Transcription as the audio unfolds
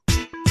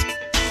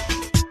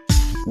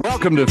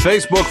Welcome to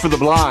Facebook for the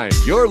Blind,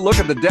 your look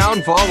at the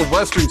downfall of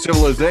Western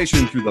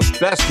civilization through the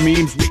best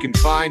memes we can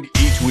find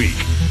each week.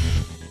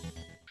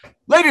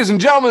 Ladies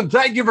and gentlemen,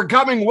 thank you for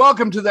coming.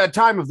 Welcome to that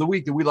time of the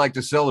week that we like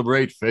to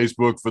celebrate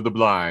Facebook for the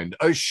Blind,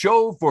 a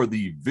show for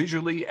the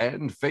visually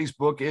and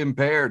Facebook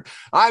impaired.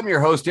 I'm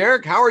your host,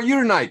 Eric. How are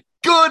you tonight?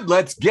 Good.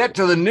 Let's get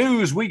to the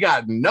news. We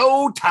got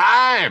no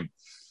time.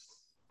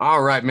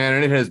 All right, man.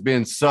 And it has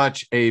been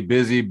such a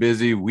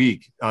busy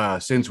week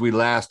since we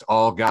last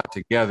all got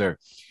together.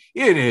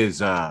 It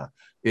is,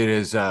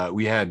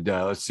 we had,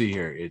 let's see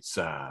here. It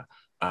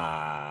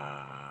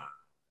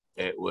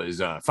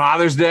was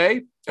Father's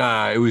Day.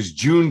 It was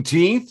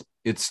Juneteenth.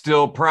 It's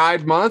still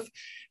Pride Month.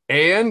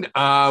 And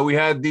we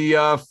had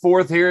the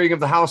fourth hearing of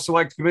the House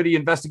Select Committee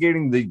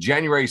investigating the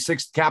January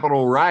 6th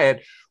Capitol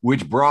riot,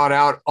 which brought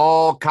out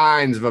all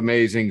kinds of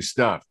amazing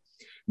stuff.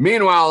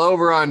 Meanwhile,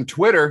 over on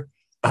Twitter,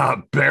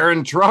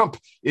 Barron Trump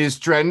is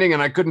trending,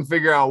 and I couldn't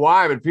figure out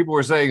why, but people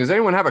were saying, does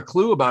anyone have a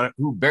clue about it,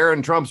 who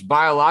Barron Trump's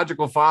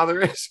biological father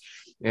is?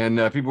 And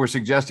people were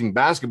suggesting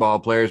basketball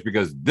players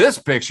because this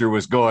picture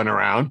was going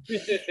around,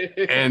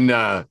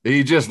 and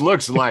he just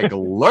looks like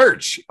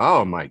Lurch.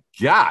 Oh my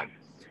God!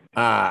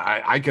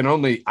 I can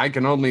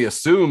only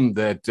assume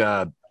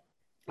that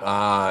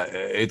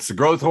it's the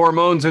growth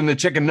hormones in the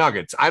chicken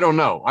nuggets. I don't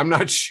know. I'm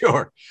not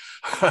sure.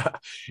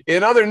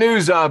 In other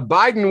news,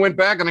 Biden went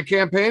back on a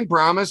campaign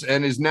promise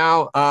and is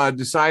now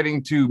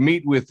deciding to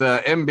meet with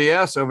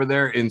MBS over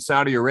there in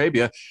Saudi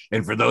Arabia.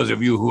 And for those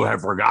of you who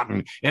have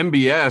forgotten,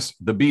 MBS,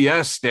 the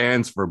BS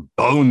stands for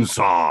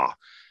Bonesaw.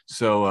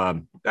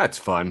 So that's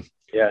fun.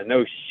 Yeah,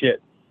 no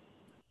shit.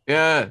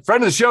 Yeah,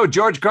 friend of the show,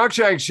 George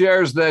Cruikshank,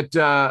 shares that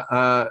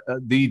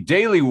the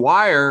Daily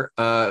Wire,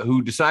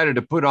 who decided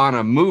to put on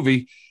a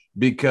movie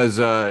because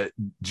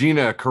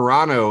Gina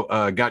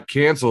Carano got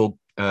canceled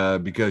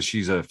because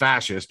she's a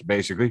fascist,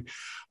 basically.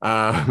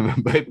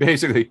 But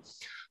basically,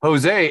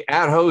 Jose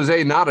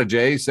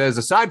Notajay says,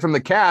 aside from the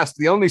cast,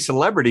 the only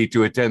celebrity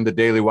to attend the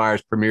Daily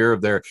Wire's premiere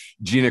of their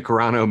Gina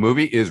Carano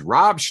movie is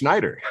Rob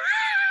Schneider.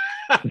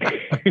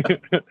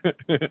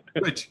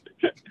 Which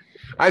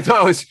I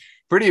thought was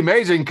pretty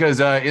amazing because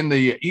in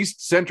the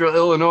East Central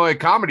Illinois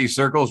comedy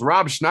circles,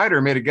 Rob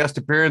Schneider made a guest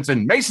appearance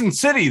in Mason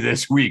City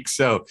this week.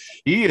 So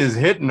he is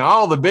hitting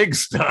all the big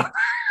stuff.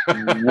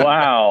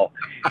 Wow.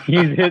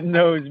 He's hitting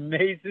those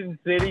Mason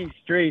City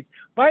streets.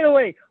 By the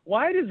way,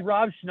 why does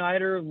Rob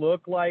Schneider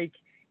look like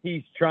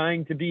he's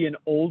trying to be an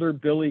older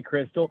Billy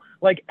Crystal?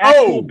 Like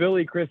actual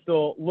Billy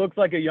Crystal looks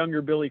like a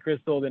younger Billy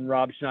Crystal than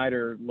Rob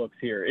Schneider looks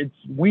here. It's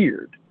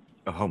weird.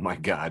 Oh my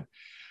God.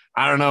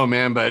 I don't know,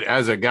 man, but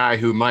as a guy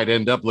who might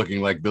end up looking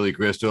like Billy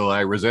Crystal, I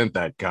resent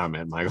that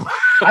comment, Michael.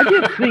 I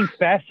just think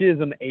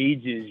fascism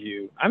ages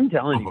you. I'm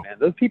telling you, man,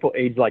 those people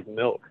age like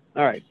milk.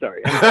 All right,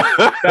 sorry.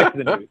 Back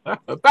to the news.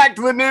 Back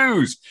to the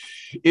news.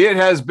 It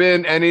has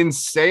been an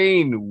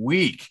insane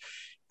week.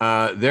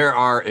 There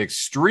are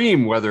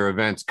extreme weather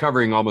events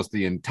covering almost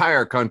the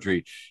entire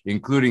country,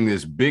 including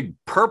this big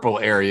purple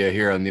area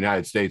here on the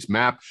United States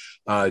map.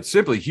 It's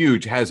simply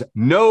huge, has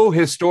no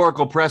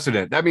historical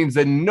precedent. That means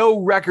that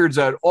no records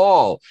at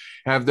all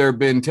have there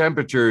been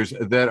temperatures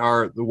that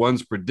are the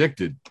ones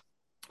predicted.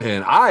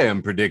 And I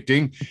am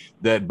predicting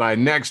that by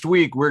next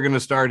week, we're going to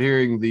start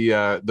hearing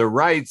the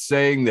right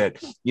saying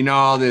that, you know,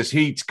 all this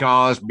heat's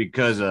caused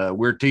because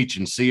we're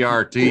teaching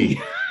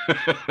CRT.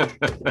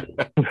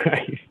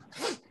 Right.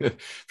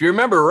 If you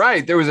remember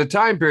right, there was a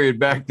time period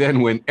back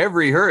then when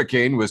every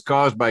hurricane was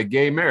caused by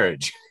gay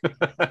marriage.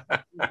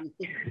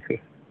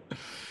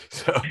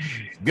 So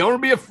it's going to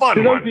be a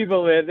fun one. Those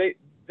people,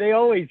 they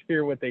always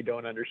fear what they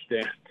don't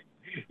understand.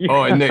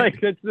 And like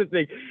that's the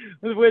thing.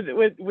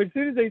 As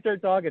soon as they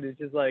start talking, it's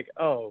just like,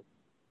 oh,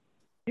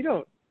 you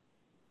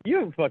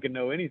don't fucking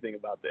know anything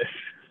about this.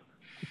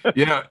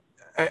 You know,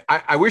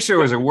 I wish there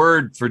was a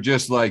word for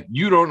just like,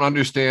 you don't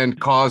understand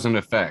cause and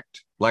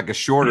effect, like a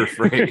shorter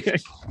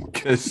phrase.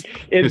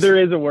 If there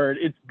is a word,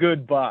 it's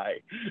goodbye.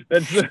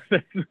 That's the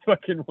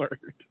fucking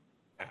word.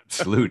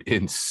 Absolute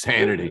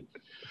insanity.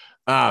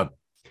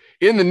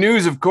 In the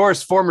news, of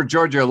course, former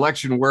Georgia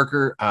election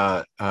worker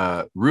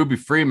Ruby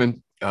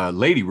Freeman,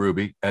 Lady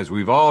Ruby, as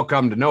we've all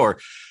come to know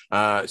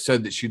her,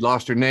 said that she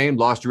lost her name,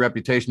 lost her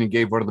reputation, and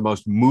gave one of the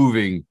most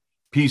moving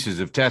pieces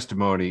of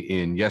testimony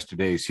in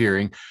yesterday's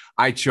hearing.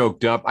 I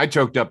choked up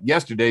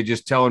yesterday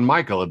just telling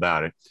Michael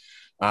about it.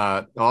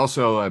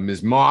 Also,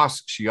 Ms.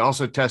 Moss, she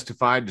also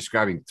testified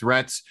describing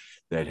threats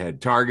that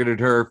had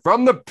targeted her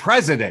from the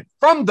president.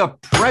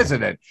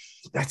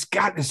 That's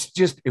got us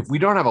just, if we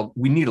don't have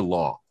we need a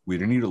law. We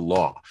need a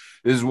law.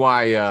 This is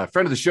why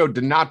friend of the show,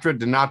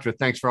 Denatra,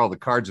 thanks for all the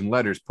cards and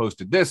letters,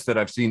 posted this that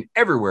I've seen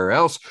everywhere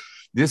else.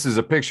 This is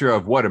a picture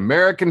of what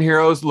American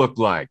heroes look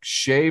like.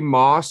 Shay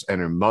Moss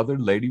and her mother,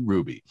 Lady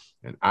Ruby.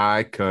 And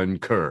I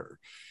concur.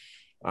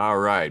 All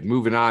right,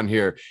 moving on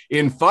here.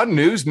 In fun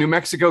news, New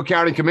Mexico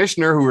County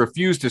Commissioner who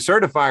refused to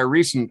certify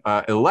recent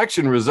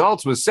election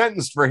results was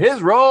sentenced for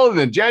his role in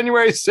the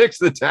January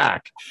 6th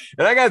attack.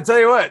 And I got to tell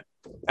you what,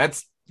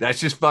 that's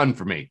just fun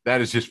for me.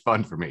 That is just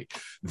fun for me.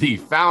 The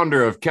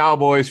founder of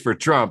Cowboys for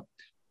Trump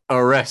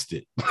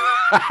arrested.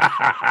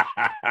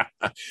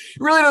 It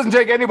really doesn't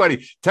take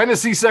anybody.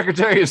 Tennessee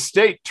Secretary of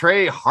State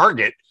Trey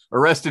Hargett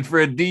arrested for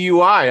a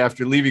DUI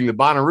after leaving the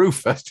Bonnaroo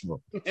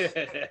Festival.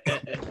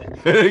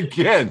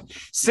 Again,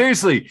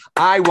 seriously,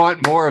 I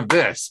want more of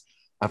this.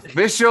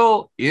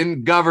 Official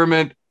in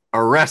government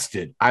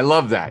arrested. I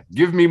love that.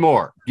 Give me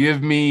more.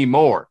 Give me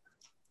more.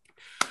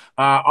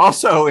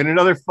 Also, in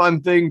another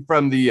fun thing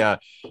from the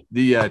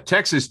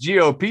Texas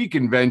GOP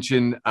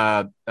convention,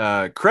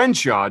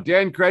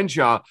 Dan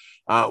Crenshaw,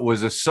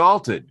 was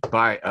assaulted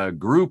by a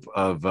group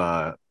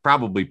of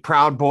probably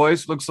Proud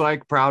Boys. Looks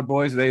like Proud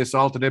Boys. They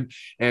assaulted him,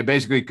 and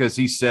basically because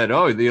he said,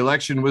 "Oh, the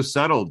election was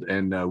settled,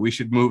 and we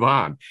should move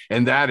on."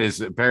 And that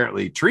is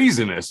apparently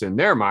treasonous in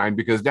their mind,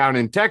 because down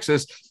in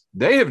Texas,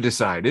 they have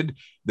decided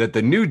that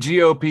the new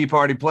GOP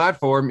party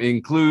platform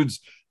includes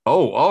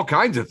all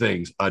kinds of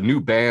things: a new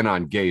ban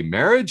on gay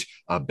marriage,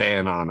 a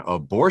ban on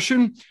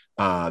abortion.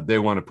 They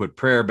want to put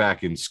prayer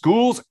back in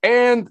schools,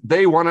 and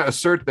they want to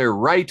assert their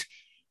right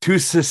to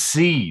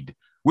secede,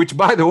 which,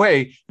 by the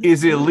way,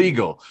 is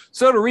illegal.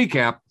 So to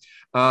recap,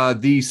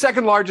 the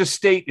second largest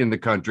state in the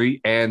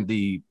country and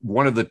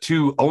one of the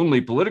two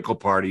only political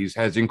parties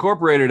has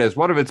incorporated as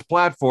one of its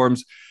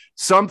platforms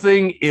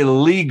something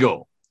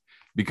illegal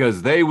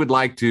because they would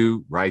like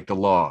to write the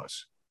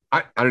laws.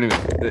 I don't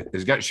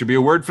even, should be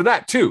a word for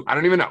that too. I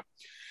don't even know.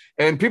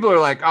 And people are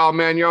like, "Oh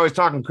man, you're always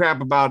talking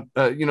crap about,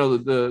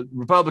 the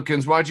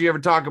Republicans. Why'd you ever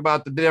talk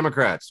about the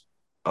Democrats?"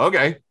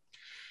 Okay.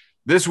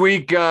 This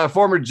week,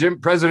 former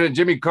President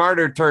Jimmy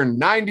Carter turned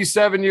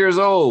 97 years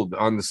old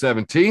on the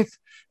 17th.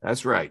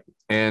 That's right.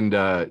 And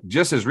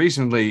just as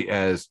recently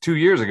as 2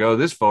 years ago,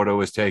 this photo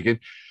was taken.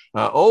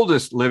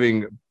 Oldest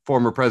living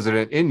former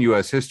president in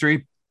U.S.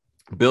 history,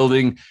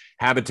 building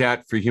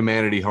Habitat for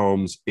Humanity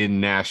homes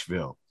in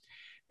Nashville.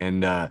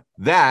 And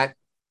that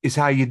is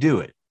how you do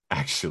it,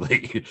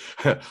 actually.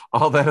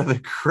 All that other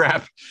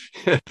crap,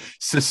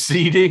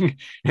 seceding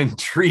and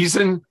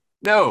treason.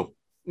 No,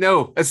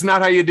 that's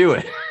not how you do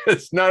it.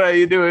 It's not how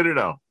you do it at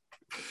all.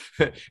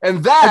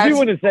 And that I do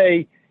want to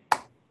say,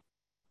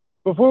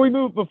 before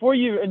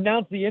you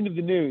announce the end of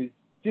the news,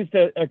 just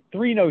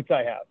three notes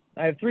I have.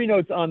 I have three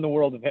notes on the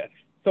world events.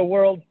 So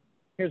world,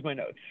 here's my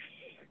notes.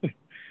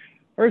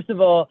 First of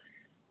all,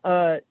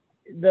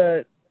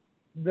 the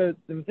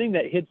thing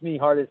that hits me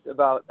hardest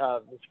about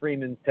Ms.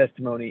 Freeman's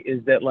testimony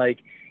is that, like,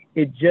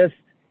 it just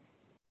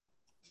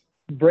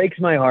breaks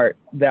my heart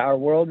that our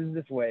world is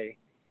this way,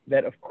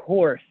 that of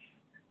course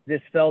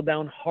this fell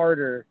down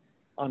harder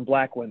on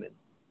Black women.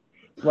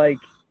 Like,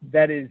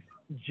 that is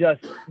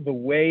just the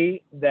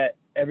way that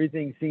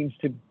everything seems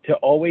to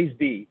always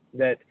be,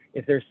 that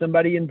if there's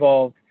somebody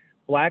involved,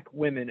 Black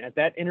women at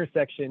that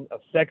intersection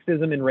of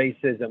sexism and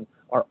racism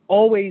are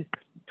always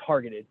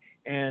targeted.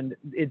 And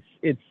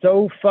it's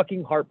so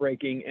fucking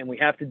heartbreaking, and we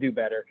have to do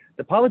better.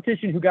 The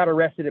politician who got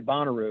arrested at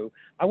Bonnaroo,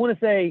 I want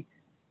to say,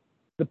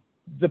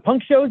 the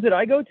punk shows that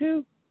I go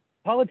to,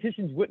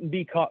 politicians wouldn't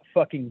be caught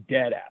fucking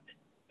dead at.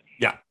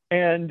 Yeah.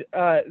 And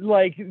I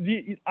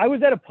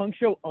was at a punk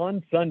show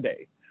on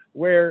Sunday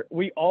where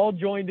we all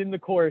joined in the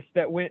chorus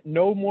that went,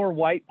 "No more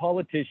white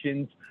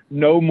politicians,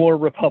 no more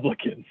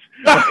Republicans."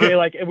 Okay,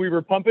 and we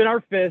were pumping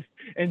our fists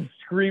and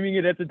screaming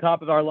it at the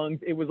top of our lungs.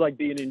 It was like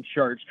being in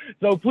church.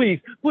 So please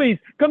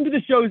come to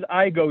the shows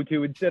I go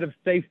to instead of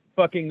safe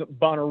fucking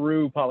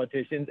Bonnaroo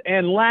politicians.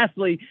 And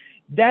lastly,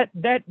 that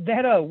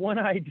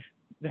one-eyed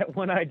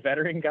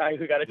veteran guy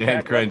who got attacked.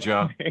 Dan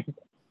Crenshaw.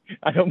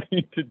 I don't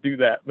mean to do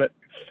that, but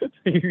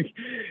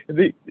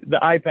the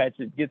eye patch,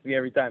 it gets me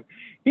every time.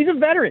 He's a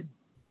veteran.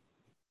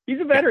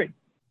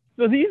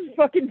 So these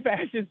fucking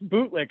fascist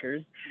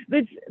bootlickers,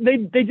 they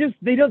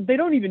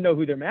don't even know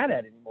who they're mad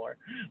at anymore.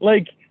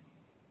 Like,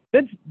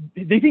 they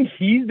think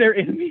he's their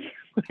enemy.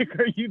 Like,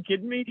 are you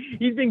kidding me?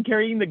 He's been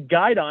carrying the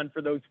guidon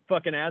for those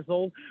fucking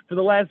assholes for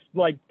the last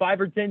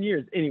 5 or 10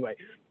 years. Anyway,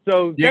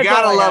 so you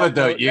gotta love it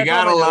though. You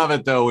gotta love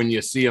it though when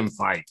you see them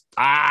fight.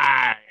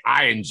 I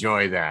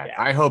enjoy that.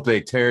 Yeah. I hope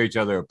they tear each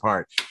other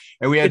apart.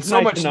 And we had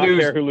so much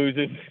news. Who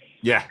loses?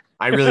 Yeah,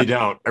 I really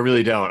don't.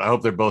 I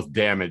hope they're both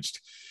damaged.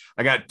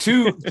 I got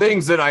two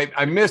things that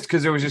I missed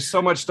because there was just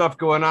so much stuff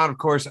going on. Of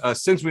course,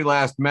 since we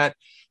last met,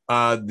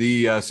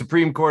 the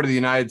Supreme Court of the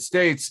United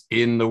States,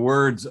 in the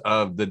words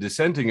of the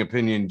dissenting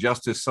opinion,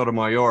 Justice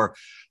Sotomayor,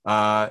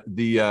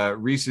 the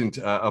recent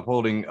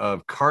upholding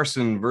of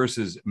Carson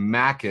versus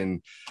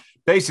Macken,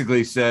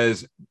 basically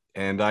says,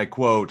 and I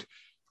quote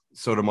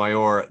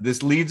Sotomayor,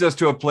 "This leads us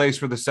to a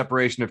place where the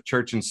separation of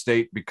church and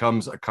state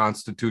becomes a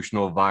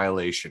constitutional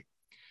violation."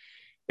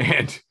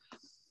 And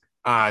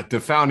the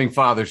founding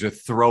fathers are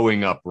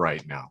throwing up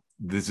right now.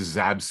 This is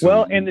absolutely...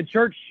 Well, and the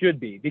church should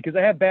be, because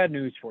I have bad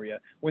news for you.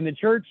 When the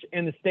church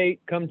and the state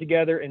come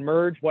together and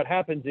merge, what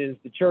happens is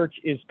the church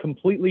is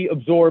completely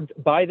absorbed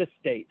by the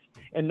state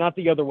and not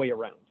the other way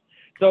around.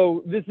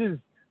 So this is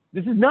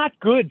not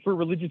good for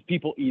religious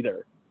people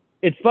either.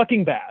 It's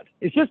fucking bad.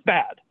 It's just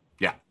bad.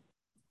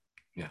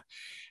 Yeah.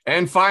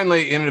 And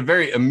finally, in a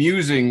very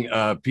amusing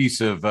piece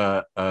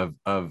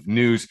of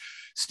news,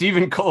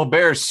 Stephen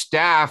Colbert's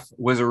staff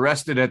was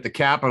arrested at the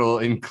Capitol,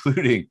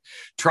 including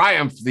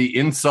Triumph, the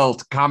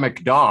insult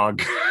comic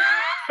dog,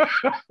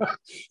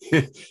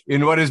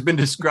 in what has been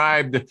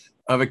described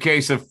of a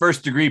case of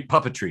first-degree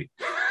puppetry.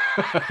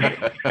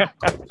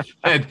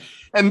 and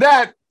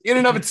that, in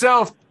and of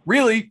itself,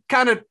 really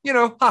kind of,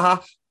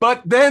 haha.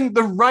 But then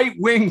the right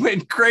wing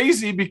went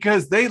crazy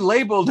because they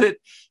labeled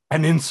it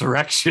an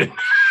insurrection.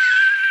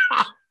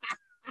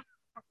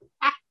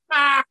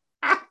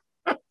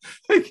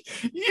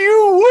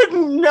 You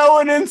wouldn't know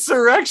an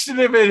insurrection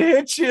if it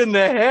hit you in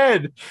the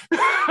head.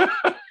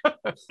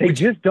 They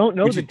just don't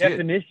know the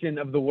definition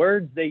of the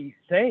words they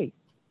say.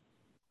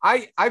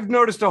 I've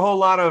noticed a whole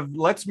lot of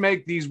let's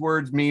make these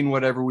words mean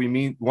whatever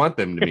we want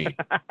them to mean.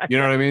 You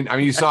know what I mean? I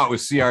mean, you saw it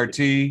with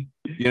CRT.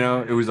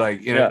 It was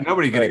like,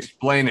 nobody could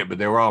explain it, but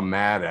they were all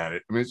mad at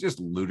it. I mean, it's just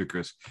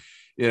ludicrous.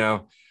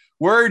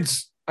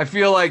 Words, I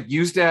feel like,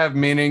 used to have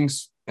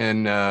meanings.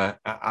 And I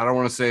don't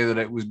want to say that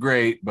it was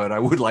great, but I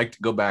would like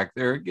to go back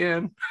there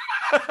again.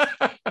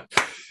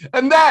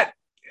 And that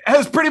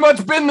has pretty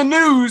much been the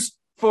news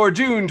for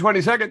June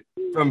 22nd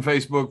from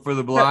Facebook for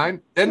the Blind.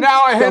 And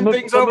now I hand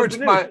things over to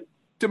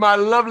my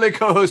lovely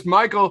co-host,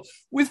 Michael,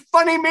 with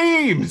funny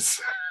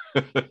memes.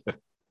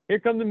 Here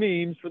come the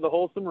memes for the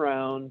wholesome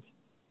round.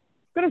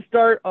 I'm going to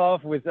start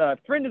off with a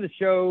friend of the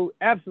show.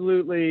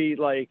 Absolutely,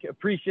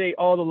 appreciate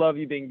all the love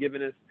you've been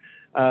giving us.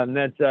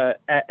 That's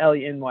at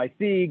Ellie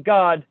NYC.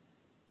 God,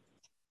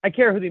 I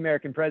care who the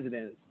American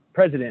president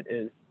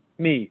is.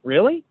 Me.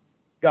 Really?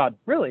 God,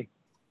 really?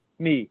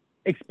 Me.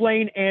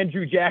 Explain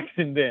Andrew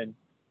Jackson then.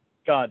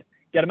 God,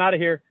 get him out of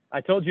here.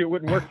 I told you it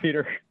wouldn't work,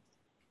 Peter.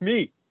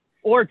 Me.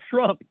 Or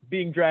Trump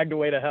being dragged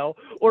away to hell.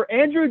 Or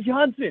Andrew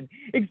Johnson.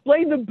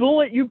 Explain the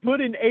bullet you put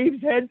in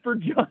Abe's head for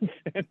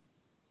Johnson.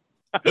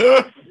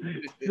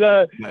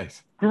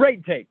 Nice.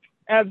 Great take.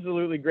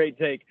 Absolutely great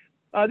take.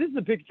 This is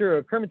a picture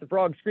of Kermit the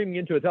Frog screaming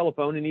into a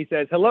telephone, and he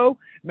says, "Hello,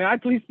 may I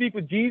please speak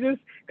with Jesus?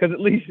 Because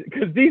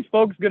these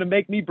folks are going to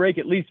make me break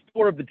at least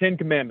 4 of the 10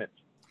 commandments."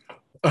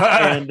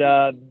 And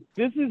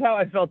this is how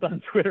I felt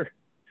on Twitter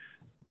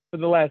for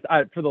the last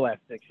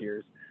 6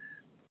 years.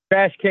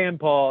 Trash Can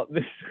Paul.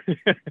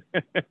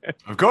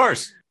 Of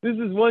course. This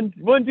is 1,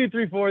 2,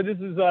 3, 4. This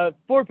is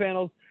 4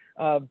 panels.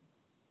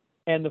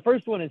 And the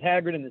first one is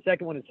Hagrid, and the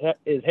second one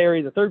is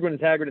Harry. The third one is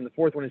Hagrid, and the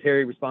fourth one is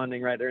Harry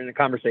responding right there in a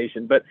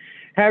conversation. But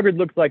Hagrid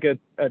looks like a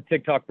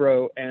TikTok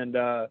bro, and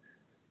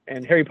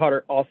Harry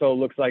Potter also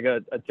looks like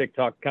a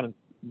TikTok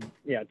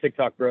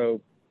TikTok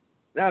bro.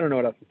 I don't know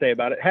what else to say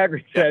about it.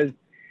 Hagrid says,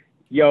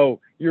 "Yo,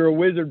 you're a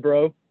wizard,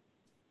 bro."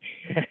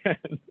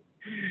 And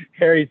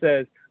Harry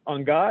says,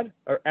 "On God?"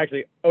 Or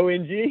actually,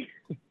 ONG.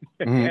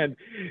 Mm-hmm. and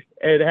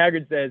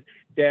Hagrid says,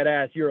 "Dead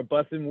ass, you're a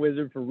bussin'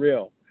 wizard for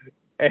real."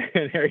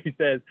 And Harry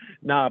says,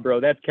 "Nah, bro,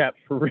 that's Cap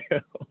for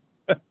real."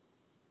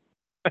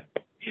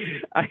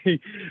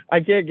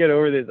 I can't get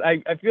over this.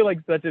 I feel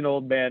like such an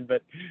old man,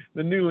 but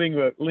the new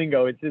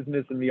lingo, it's just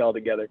missing me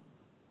altogether.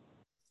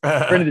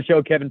 Friend of the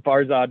show, Kevin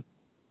Farzad.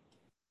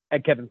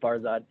 At Kevin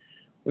Farzad.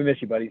 We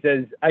miss you, buddy.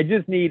 Says, "I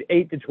just need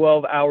 8 to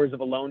 12 hours of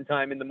alone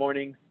time in the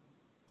mornings,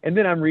 and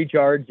then I'm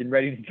recharged and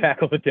ready to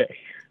tackle the day."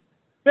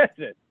 That's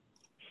it.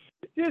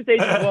 Just 8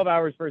 to 12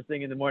 hours first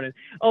thing in the morning.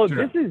 Oh,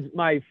 sure. This is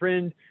my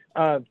friend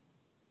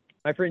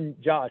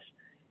Josh,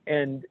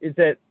 and it's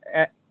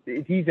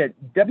he's at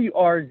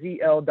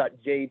wrzl.jpg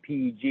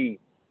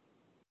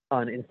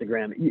on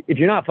Instagram. If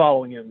you're not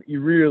following him, you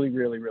really,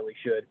 really, really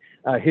should.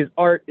 His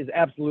art is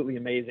absolutely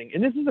amazing.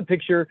 And this is a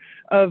picture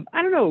of,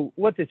 I don't know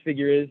what this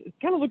figure is. It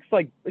kind of looks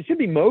like, it should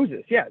be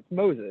Moses. Yeah, it's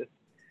Moses,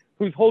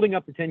 who's holding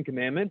up the 10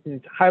 Commandments, and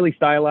it's highly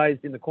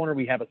stylized. In the corner,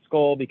 we have a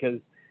skull because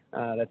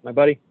that's my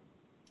buddy.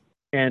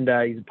 And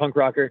he's a punk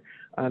rocker.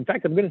 In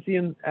fact, I'm going to see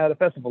him at a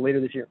festival later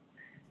this year.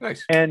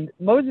 Nice. And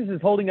Moses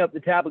is holding up the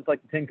tablets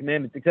like the 10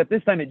 Commandments, except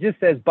this time it just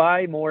says,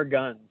 "Buy more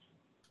guns.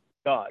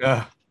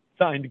 God."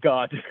 Signed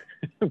God.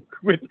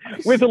 with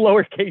a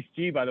lowercase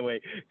g, by the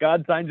way.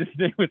 God signed his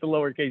name with a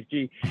lowercase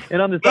g.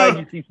 And on the side,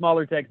 you see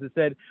smaller text that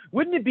said,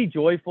 "Wouldn't it be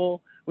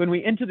joyful when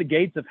we enter the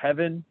gates of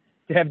heaven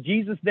to have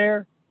Jesus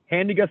there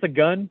handing us a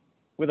gun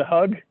with a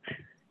hug?"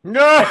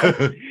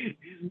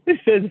 It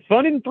says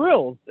 "fun and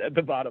thrills" at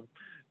the bottom.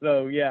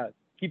 So, yeah,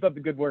 keep up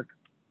the good work.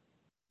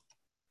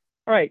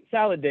 All right,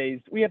 salad days.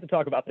 We have to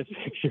talk about this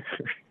picture.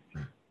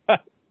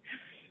 This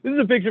is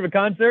a picture of a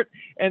concert,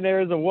 and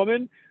there is a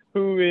woman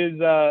who is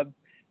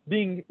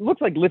looks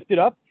like lifted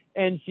up,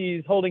 and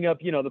she's holding up,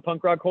 the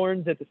punk rock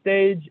horns at the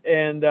stage,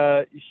 and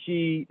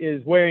she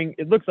is wearing,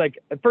 it looks like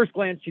at first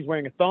glance, she's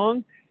wearing a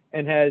thong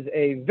and has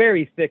a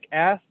very thick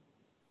ass.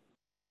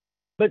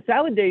 But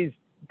Salad Days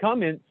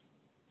comments,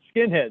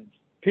 "skinheads,"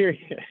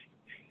 period.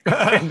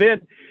 And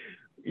then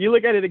you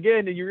look at it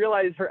again and you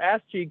realize her ass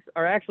cheeks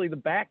are actually the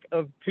back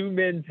of 2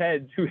 men's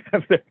heads who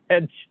have their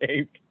heads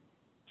shaved.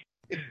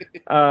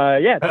 It's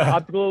an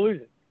optical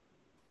illusion.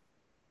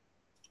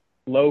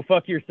 Low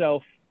Fuck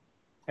Yourself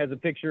has a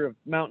picture of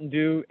Mountain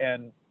Dew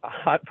and a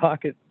Hot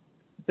Pocket.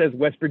 It says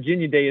West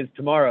Virginia Day is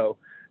tomorrow,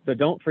 so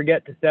don't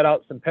forget to set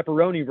out some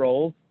pepperoni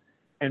rolls.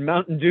 and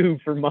Mountain Dew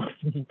for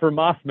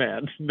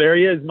Mothman. There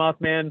he is,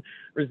 Mothman,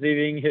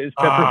 receiving his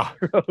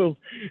pepper rolls.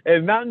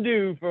 And Mountain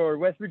Dew for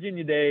West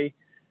Virginia Day.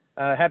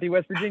 Happy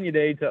West Virginia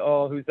Day to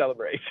all who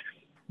celebrate.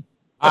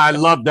 I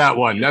love that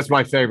one. That's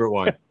my favorite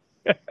one.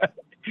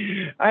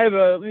 I have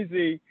let me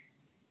see.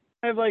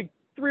 I have like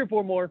 3 or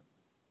 4 more.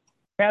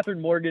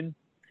 Catherine Morgan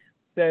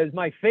says,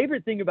 my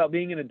favorite thing about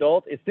being an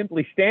adult is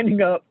simply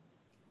standing up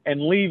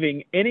and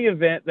leaving any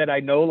event that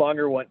I no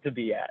longer want to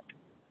be at.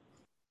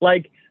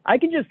 Like, I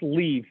can just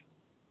leave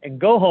and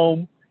go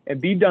home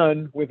and be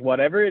done with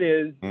whatever it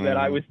is that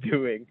I was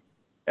doing.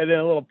 And then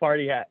a little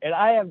party hat. And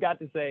I have got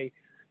to say,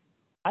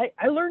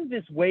 I learned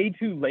this way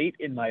too late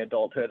in my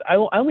adulthood. I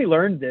only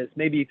learned this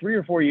maybe 3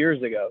 or 4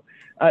 years ago.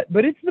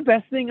 But it's the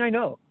best thing I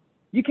know.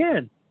 You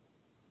can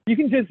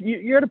just,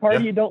 you're at a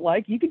party you don't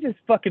like, you can just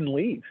fucking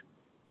leave.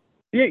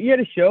 You had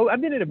a show. I've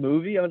been at a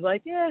movie. I was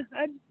like, yeah,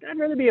 I'd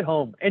rather be at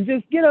home and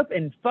just get up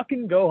and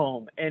fucking go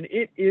home. And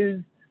it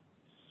is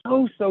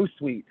so, so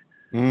sweet.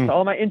 To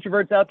all my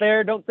introverts out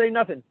there, don't say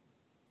nothing.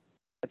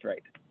 That's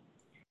right.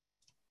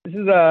 This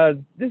is a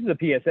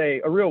PSA,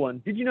 a real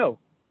one. Did you know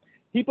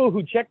people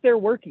who check their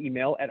work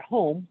email at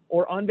home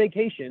or on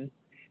vacation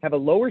have a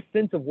lower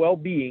sense of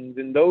well-being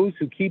than those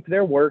who keep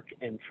their work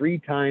and free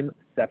time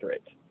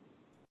separate?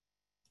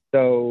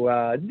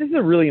 So this is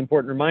a really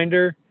important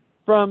reminder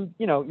from,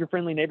 your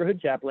friendly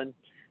neighborhood chaplain.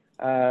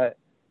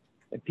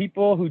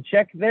 People who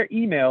check their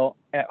email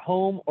at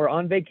home or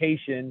on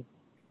vacation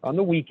on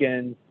the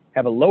weekends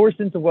have a lower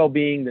sense of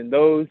well-being than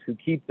those who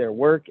keep their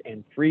work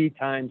and free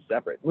time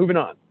separate. Moving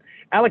on.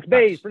 Alex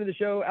Bays, friend of the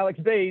show, Alex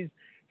Bays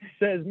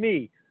says,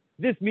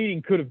 this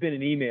meeting could have been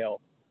an email.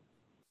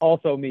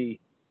 Also me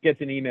gets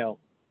an email.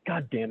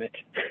 God damn it.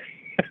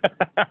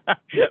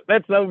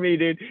 That's so me,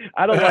 dude.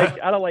 I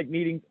don't like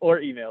meetings or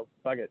emails.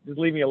 Fuck it. Just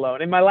leave me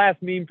alone. And my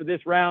last meme for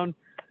this round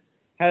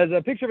has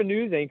a picture of a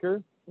news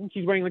anchor. And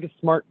she's wearing like a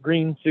smart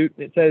green suit.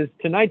 It says,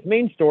 tonight's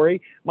main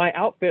story, my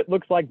outfit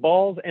looks like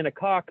balls and a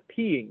cock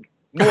peeing.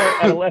 More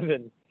at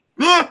 11.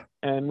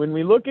 And when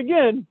we look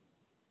again,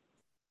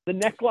 the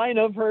neckline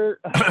of her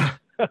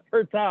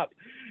her top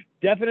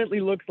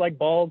definitely looks like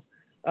balls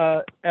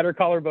at her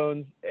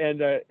collarbones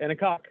and a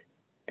cock.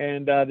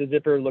 And the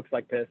zipper looks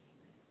like piss.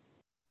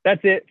 That's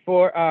it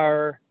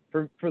for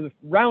the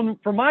round,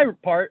 for my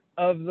part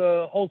of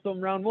the wholesome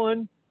round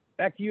 1.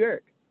 Back to you,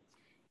 Eric.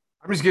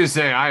 I'm just going to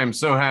say I am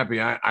so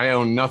happy. I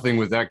own nothing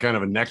with that kind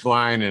of a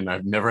neckline, and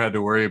I've never had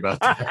to worry about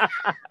that.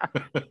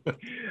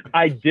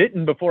 I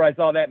didn't before I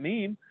saw that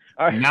meme.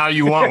 Right. Now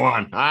you want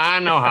one. I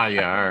know how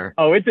you are.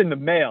 Oh, it's in the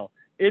mail.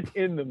 It's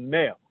in the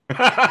mail.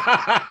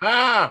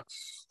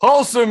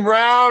 Wholesome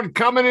round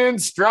coming in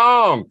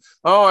strong.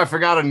 Oh, I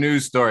forgot a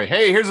news story.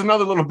 Hey, here's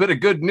another little bit of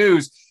good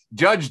news.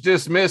 Judge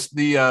dismissed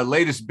the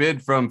latest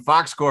bid from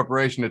Fox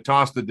Corporation to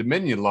toss the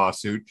Dominion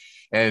lawsuit.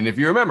 And if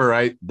you remember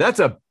right, that's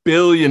 $1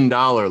 billion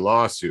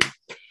lawsuit.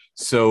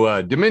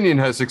 So Dominion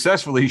has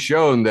successfully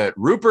shown that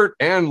Rupert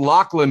and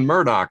Lachlan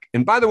Murdoch,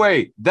 and by the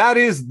way, that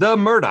is the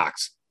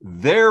Murdochs,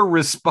 they're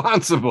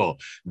responsible.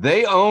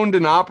 They owned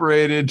and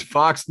operated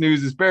Fox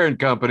News' parent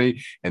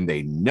company, and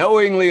they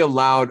knowingly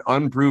allowed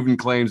unproven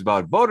claims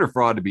about voter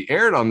fraud to be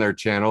aired on their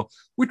channel,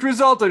 which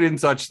resulted in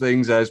such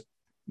things as,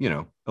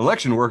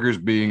 election workers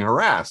being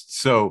harassed.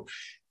 So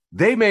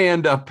they may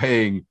end up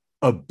paying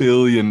 $1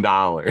 billion.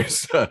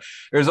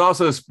 There's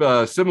also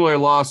similar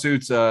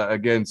lawsuits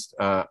against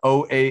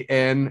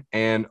OAN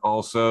and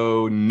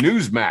also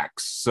Newsmax.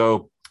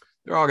 So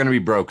they're all going to be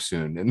broke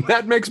soon, and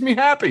that makes me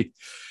happy.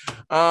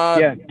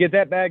 Get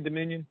that bag,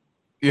 Dominion.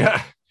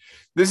 Yeah.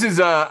 This is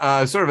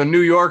a sort of a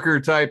New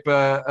Yorker type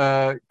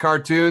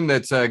cartoon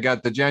that's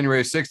got the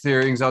January 6th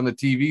hearings on the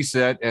TV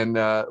set, and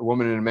a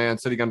woman and a man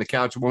sitting on the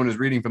couch. A woman is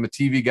reading from a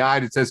TV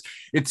guide. It says,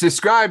 it's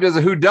described as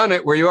a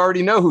whodunit where you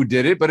already know who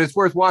did it, but it's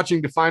worth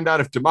watching to find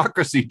out if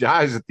democracy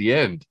dies at the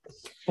end.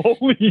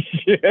 Holy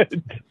shit.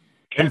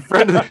 And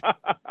friend of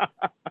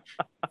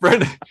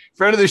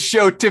the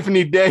show,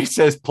 Tiffany Day,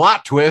 says,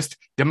 plot twist,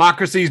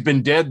 democracy's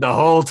been dead the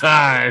whole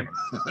time.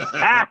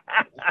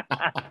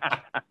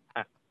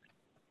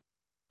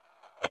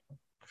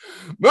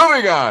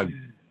 Moving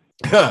on.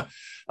 Friend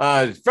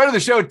of the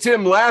show,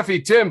 Tim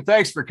Laffey. Tim,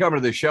 thanks for coming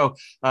to the show.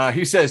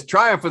 He says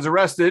Triumph was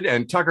arrested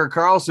and Tucker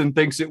Carlson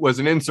thinks it was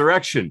an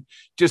insurrection.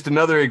 Just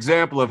another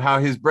example of how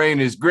his brain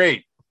is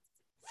great.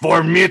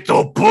 For me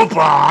to poop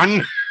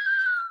on.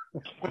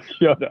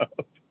 Shut up.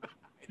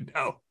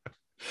 No.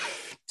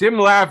 Tim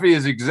Laffey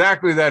is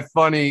exactly that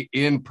funny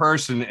in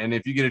person, and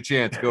if you get a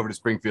chance, go over to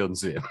Springfield and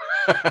see him.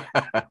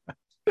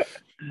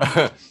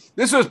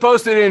 This was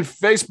posted in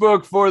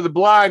Facebook for the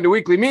Blind, a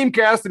weekly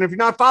memecast. And if you're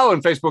not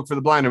following Facebook for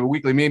the Blind, a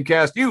weekly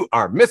memecast, you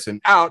are missing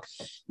out.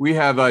 We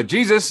have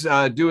Jesus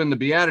doing the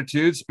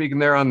Beatitudes, speaking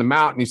there on the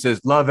mountain. He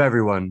says, love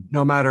everyone,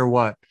 no matter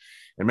what.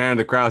 And man in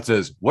the crowd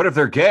says, what if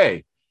they're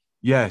gay?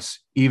 Yes,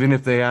 even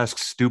if they ask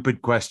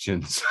stupid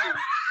questions.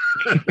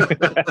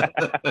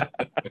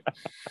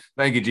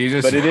 Thank you,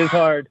 Jesus. But it is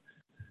hard.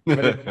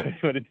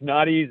 But it's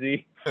not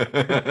easy.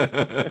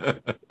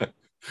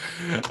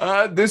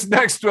 This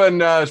next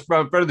one is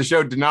from friend of the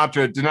show,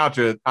 Dinatra.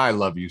 Dinatra, I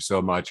love you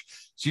so much.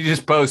 She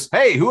just posts,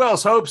 hey, who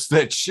else hopes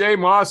that Shay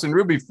Moss and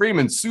Ruby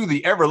Freeman sue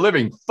the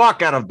ever-living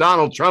fuck out of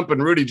Donald Trump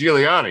and Rudy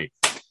Giuliani?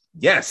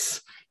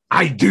 Yes,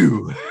 I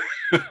do.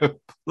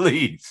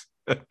 Please.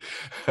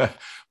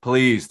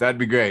 Please, that'd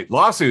be great.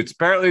 Lawsuits,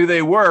 apparently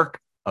they work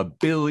 $1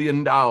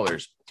 billion.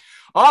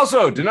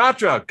 Also,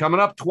 Dinatra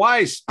coming up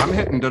twice. I'm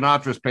hitting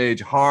Dinatra's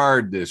page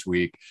hard this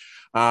week.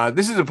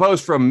 This is a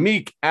post from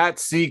Meek at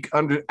Meek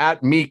 _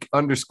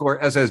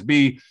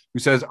 SSB, who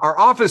says, our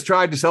office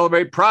tried to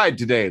celebrate Pride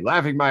today,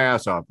 laughing my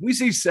ass off. We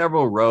see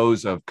several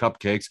rows of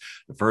cupcakes.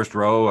 The first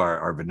row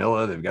are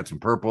vanilla. They've got some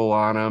purple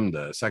on them.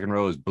 The second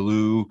row is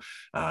blue.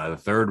 The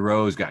third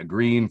row's got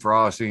green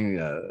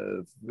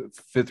frosting.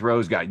 Fifth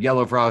row's got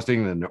yellow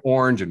frosting, then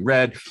orange and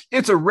red.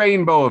 It's a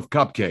rainbow of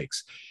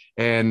cupcakes.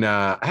 And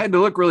I had to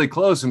look really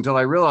close until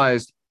I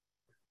realized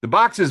the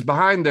boxes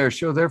behind there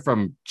show they're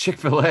from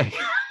Chick-fil-A.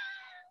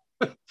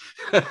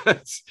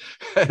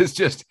 It's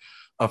just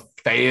a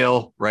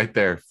fail right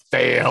there.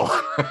 Fail.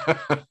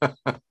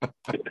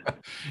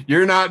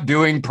 You're not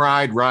doing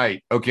Pride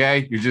right,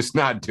 okay? You're just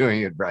not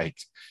doing it right.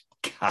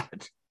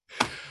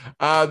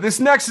 God. This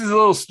next is a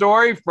little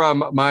story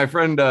from my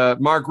friend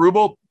Mark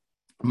Rubel.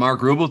 Mark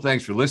Rubel,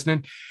 thanks for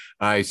listening.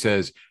 He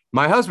says,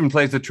 my husband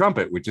plays the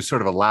trumpet, which is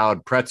sort of a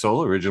loud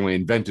pretzel, originally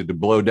invented to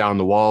blow down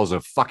the walls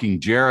of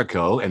fucking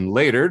Jericho, and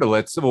later to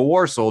let Civil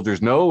War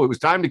soldiers know it was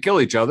time to kill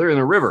each other in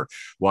the river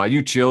while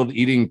you chilled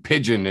eating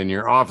pigeon in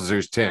your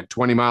officer's tent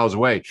 20 miles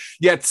away.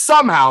 Yet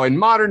somehow in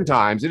modern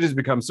times, it has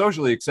become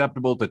socially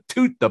acceptable to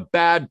toot the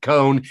bad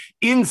cone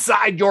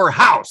inside your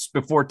house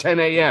before 10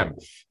 a.m.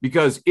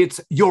 because it's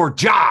your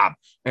job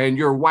and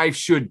your wife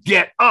should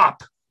get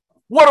up.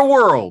 What a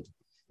world.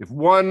 If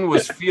one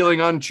was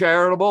feeling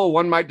uncharitable,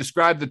 one might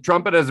describe the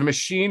trumpet as a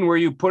machine where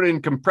you put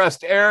in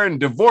compressed air and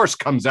divorce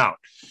comes out.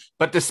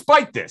 But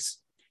despite this,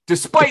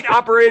 despite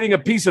operating a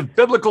piece of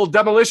biblical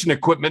demolition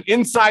equipment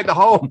inside the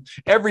home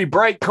every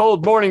bright,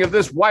 cold morning of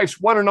this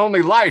wife's one and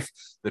only life,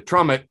 the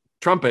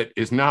trumpet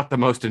is not the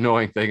most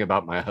annoying thing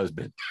about my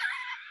husband.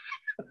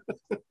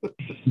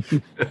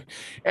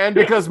 And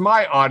because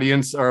my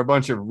audience are a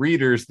bunch of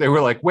readers, they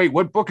were like, wait,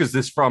 what book is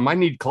this from? I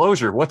need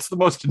closure. What's the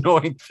most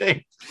annoying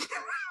thing?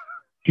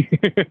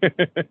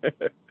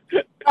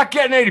 Not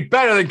getting any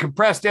better than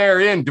compressed air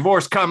in,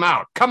 divorce come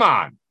out. Come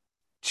on.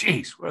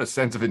 Jeez, what a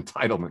sense of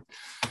entitlement.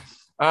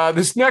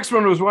 This next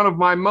one was one of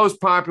my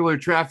most popular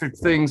traffic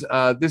things.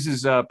 This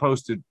is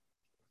posted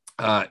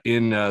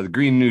in the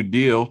Green New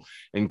Deal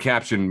and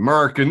captioned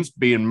Merkins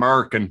being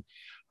Merkin.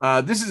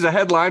 This is a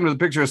headline with a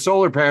picture of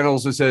solar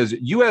panels that says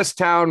U.S.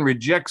 town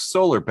rejects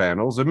solar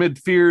panels amid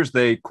fears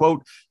they,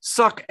 quote,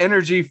 suck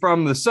energy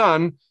from the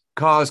sun,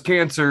 cause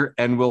cancer,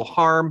 and will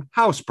harm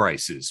house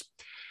prices.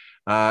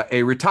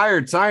 A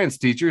retired science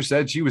teacher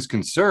said she was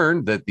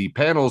concerned that the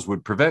panels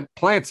would prevent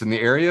plants in the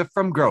area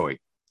from growing.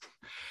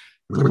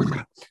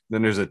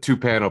 Then there's a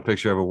 2-panel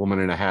picture of a woman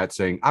in a hat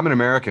saying, I'm an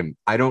American.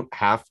 I don't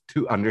have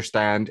to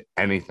understand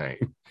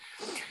anything.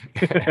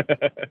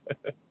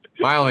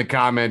 My only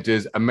comment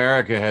is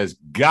America has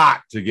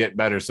got to get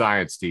better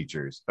science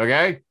teachers.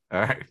 Okay?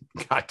 All right.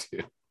 Got to.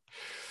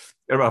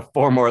 Got about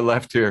 4 more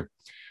left here.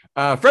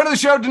 Friend of the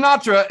show,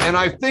 Dinatra, and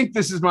I think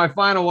this is my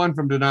final one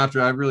from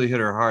Dinatra. I really hit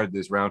her hard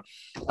this round.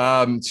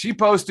 She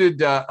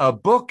posted, a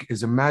book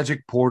is a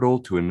magic portal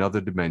to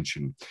another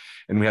dimension.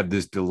 And we have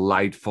this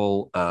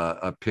delightful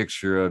a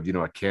picture of, a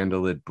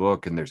candlelit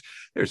book, and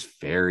there's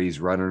fairies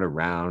running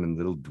around and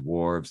little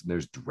dwarves, and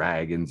there's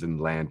dragons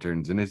and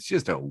lanterns, and it's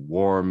just a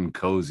warm,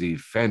 cozy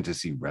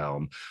fantasy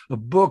realm. A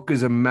book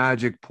is a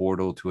magic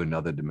portal to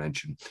another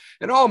dimension.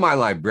 And all my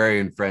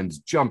librarian friends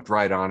jumped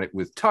right on it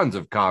with tons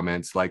of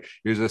comments, like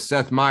here's a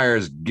Seth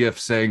Meyers gif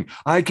saying,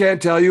 I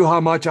can't tell you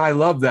how much I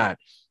love that.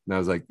 And I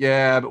was like,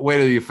 yeah, but wait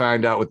till you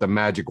find out what the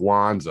magic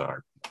wands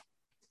are.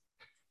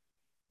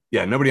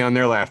 Yeah, nobody on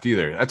there laughed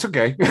either. That's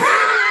okay.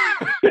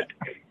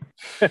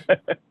 Friend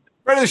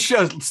of the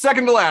show,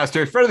 second to last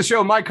here. Friend of the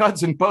show, Mike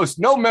Hudson posts,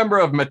 no member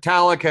of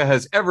Metallica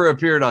has ever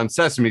appeared on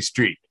Sesame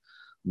Street.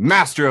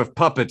 Master of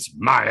puppets,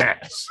 my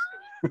ass.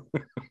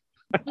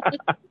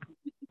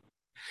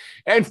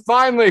 And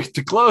finally,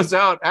 to close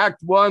out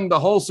Act 1, the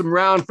wholesome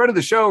round, friend of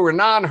the show,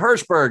 Renan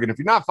Hirschberg. And if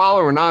you're not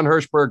following Renan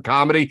Hirschberg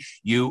comedy,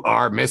 you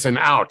are missing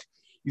out.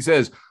 He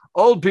says,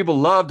 old people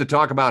love to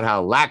talk about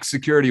how lax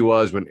security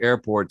was when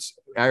airports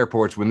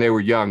when they were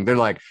young. They're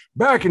like,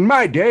 back in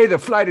my day, the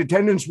flight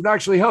attendants would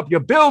actually help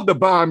you build the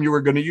bomb you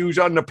were going to use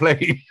on the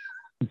plane.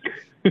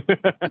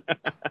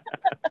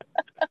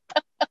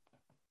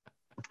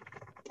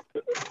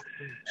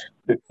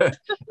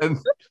 And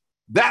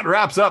that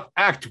wraps up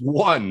Act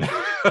 1,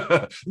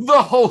 the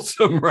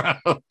wholesome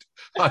round,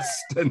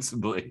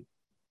 ostensibly.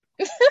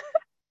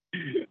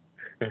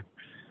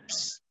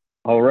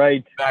 All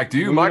right. Back to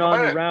you, Moving Michael.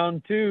 on to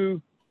round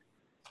 2.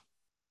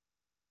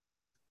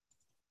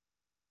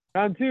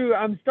 Round 2,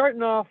 I'm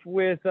starting off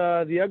with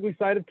the ugly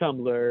side of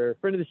Tumblr.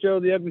 Friend of the show,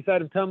 the ugly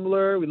side of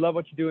Tumblr. We love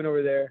what you're doing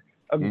over there.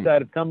 Ugly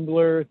side of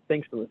Tumblr.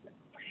 Thanks for listening.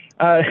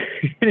 And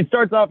it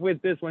starts off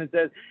with this one. It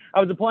says, I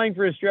was applying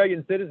for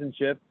Australian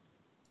citizenship.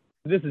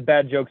 This is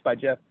bad jokes by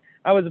Jeff.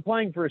 I was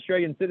applying for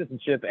Australian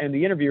citizenship, and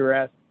the interviewer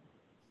asked,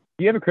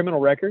 do you have a criminal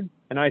record?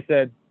 And I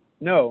said,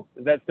 no.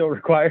 Is that still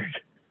required?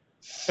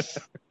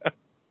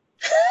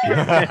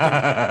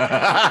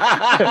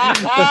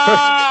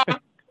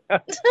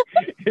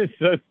 It's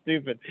so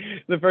stupid.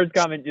 The first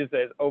comment just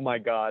says, oh my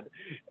God.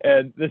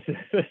 And the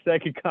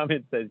second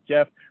comment says,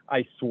 Jeff,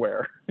 I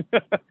swear.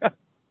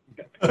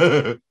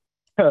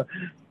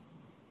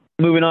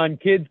 Moving on,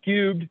 Kids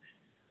Cubed.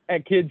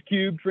 At Kids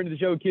Cubed, friend of the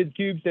show, Kids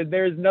Cubed, said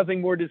there is nothing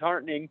more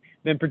disheartening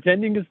than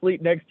pretending to sleep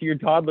next to your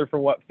toddler for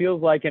what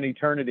feels like an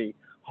eternity,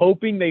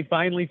 hoping they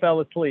finally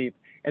fell asleep,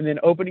 and then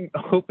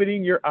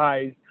opening your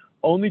eyes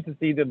only to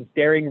see them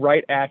staring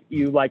right at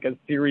you like a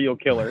serial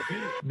killer.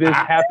 This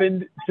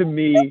happened to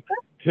me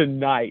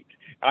tonight.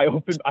 I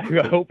opened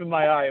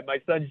my eye, and my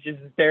son's just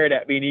staring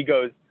at me, and he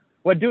goes,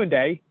 "What doing,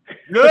 Daddy?"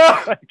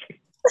 Like,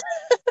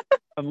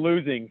 I'm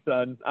losing,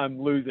 son. I'm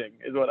losing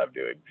is what I'm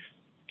doing.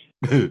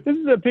 This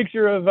is a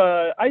picture of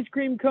ice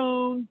cream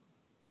cone,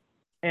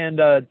 and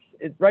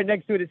it's right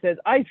next to it. It says,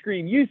 "Ice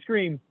cream, you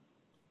scream.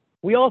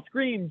 We all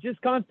scream just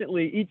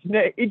constantly. Each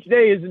day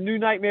is a new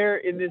nightmare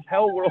in this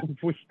hell world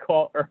we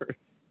call Earth."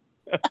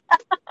 A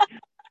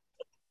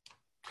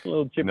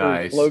little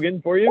chipper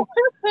slogan for you.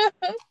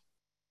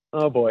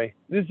 Oh boy,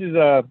 this is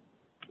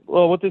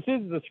what this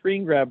is a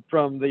screen grab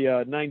from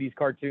the '90s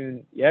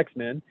cartoon The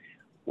X-Men,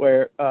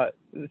 where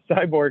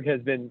Cyborg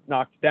has been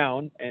knocked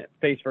down and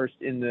face first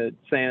in the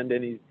sand,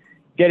 and he's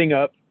getting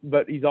up,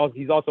 but he's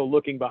also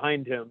looking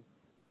behind him,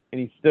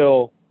 and he's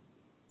still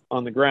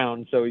on the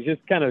ground. So he's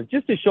just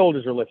his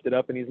shoulders are lifted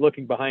up, and he's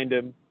looking behind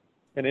him,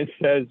 and it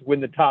says, "When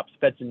the tops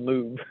fetch and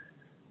move."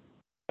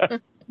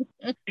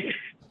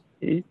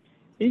 he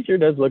sure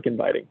does look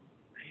inviting.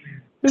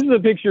 This is a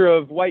picture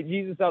of white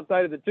Jesus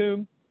outside of the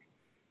tomb,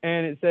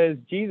 and it says,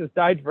 "Jesus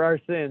died for our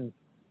sins."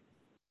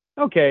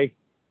 Okay,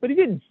 but he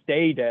didn't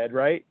stay dead,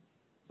 right?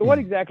 So what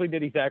exactly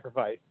did he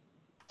sacrifice?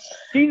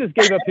 Jesus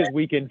gave up his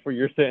weekend for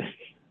your sins.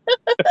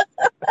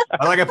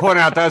 I like to point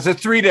out that was a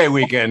 3-day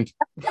weekend.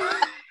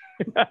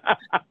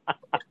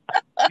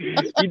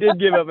 He did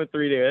give up a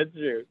 3-day. That's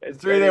true. It's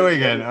 3-day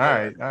weekend. All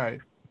right.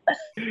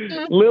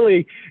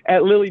 Lily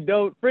at Lily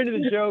Don't, friend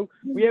of the show.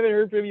 We haven't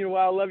heard from you in a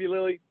while. Love you,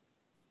 Lily.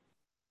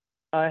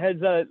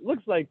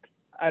 Looks like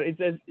it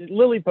says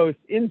Lily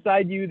posts,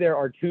 inside you there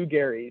are 2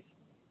 Garys,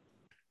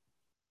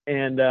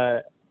 and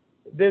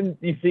then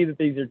you see that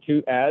these are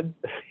 2 ads.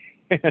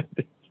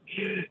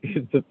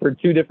 It's for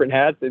 2 different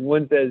hats, and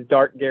one says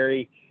Dark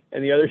Gary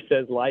and the other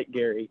says Light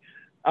Gary.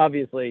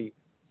 Obviously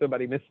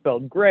somebody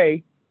misspelled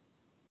gray,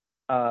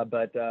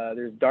 but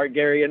there's Dark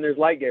Gary and there's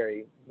Light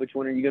Gary. Which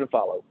one are you going to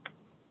follow?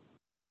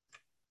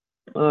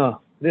 Oh,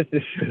 this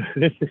is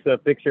a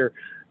picture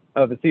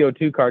of a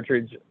CO2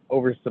 cartridge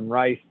over some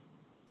rice,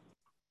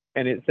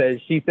 and it says,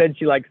 "She said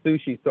she likes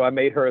sushi, so I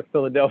made her a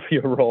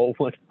Philadelphia roll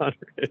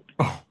 100."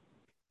 Oh,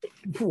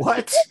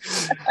 what?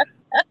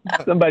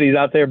 Somebody's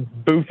out there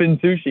boofing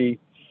sushi.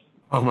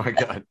 Oh my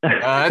God,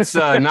 that's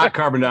not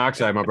carbon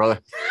dioxide, my brother.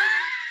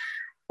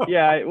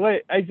 Yeah,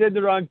 wait, I said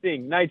the wrong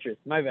thing. Nitrous,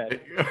 my bad.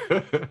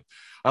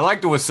 I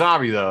like the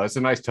wasabi though. It's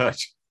a nice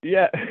touch.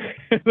 Yeah,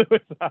 the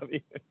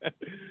wasabi.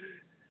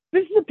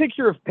 This is a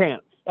picture of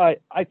pants. I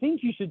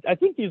think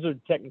these are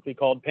technically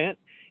called pants.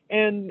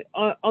 And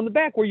on the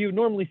back, where you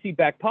normally see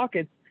back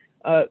pockets,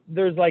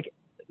 there's like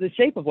the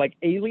shape of like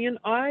alien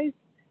eyes,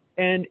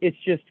 and it's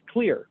just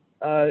clear.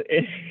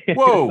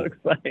 Whoa!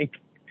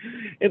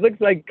 It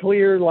looks like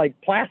clear, like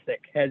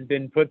plastic has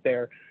been put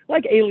there,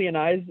 like alien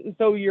eyes.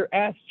 So your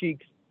ass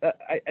cheeks,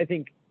 I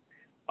think,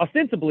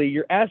 ostensibly,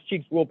 your ass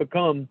cheeks will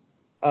become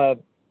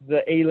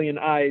the alien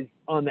eyes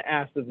on the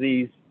ass of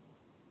these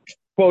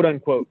quote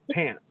unquote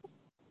pants.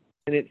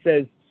 And it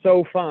says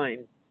 "so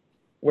fine,"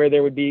 where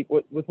there would be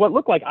with what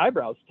look like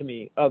eyebrows to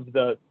me of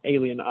the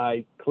alien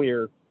eye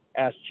clear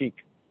ass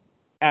cheek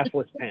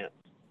assless pants.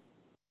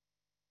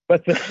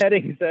 But the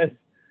heading says,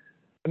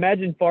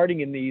 "Imagine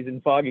farting in these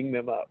and fogging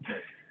them up."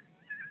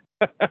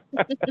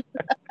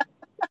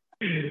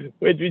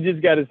 Which we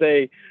just got to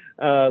say,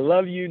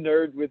 love you,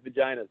 nerds with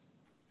vaginas.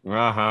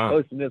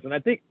 Posting this one. I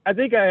think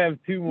I have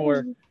 2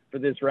 more for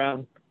this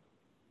round.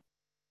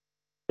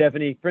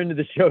 Stephanie, friend of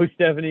the show,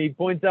 Stephanie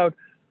points out,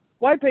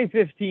 why pay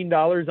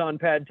 $15 on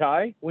pad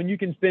thai when you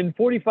can spend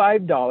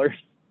 $45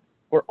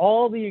 for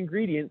all the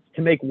ingredients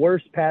to make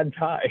worse pad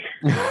thai?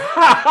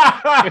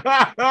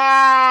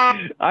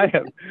 I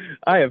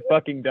have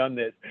fucking done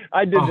this.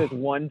 I did this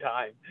one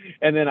time,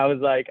 and then I was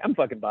like, I'm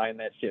fucking buying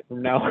that shit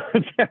from now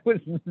on. That was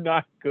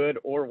not good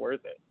or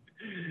worth it.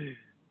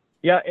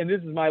 Yeah, and this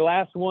is my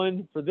last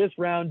one for this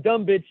round.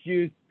 Dumb Bitch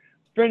Juice,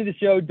 friend of the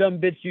show, Dumb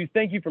Bitch Juice.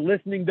 Thank you for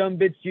listening, Dumb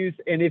Bitch Juice.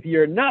 And if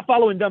you're not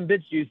following Dumb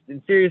Bitch Juice,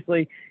 then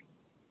seriously,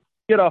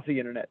 get off the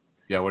internet.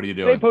 Yeah, what are you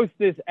doing? They post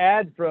this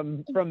ad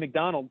from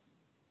McDonald's.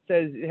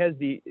 Says it has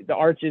the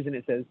arches, and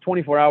it says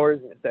 24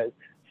 hours, and it says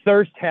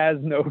thirst has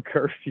no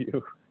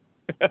curfew.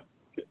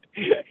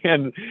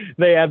 And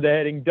they have the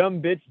heading,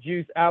 "Dumb Bitch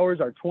Juice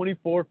hours are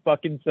 24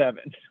 fucking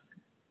 7."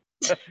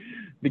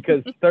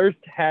 because thirst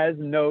has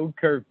no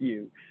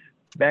curfew.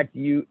 Back to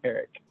you,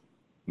 Eric.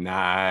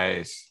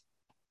 Nice.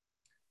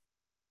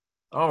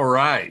 All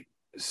right.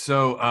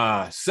 So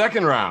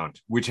second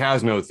round, which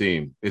has no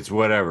theme. It's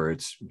whatever.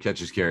 It's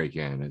catch as carry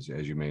can, as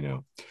you may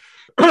know.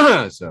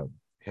 So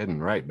heading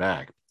right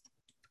back.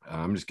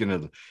 I'm just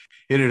gonna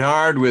hit it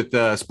hard with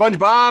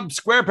SpongeBob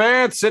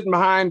SquarePants sitting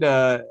behind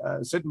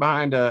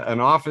an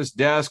office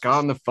desk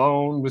on the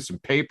phone with some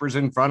papers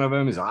in front of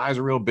him. His eyes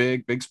are real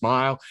big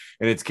smile,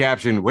 and it's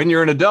captioned, "When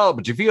you're an adult,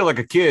 but you feel like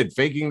a kid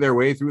faking their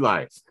way through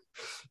life."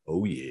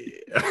 Oh yeah.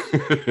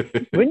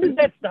 When does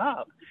that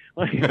stop?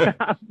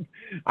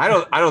 I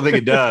don't think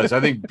it does. I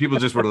think people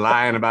just were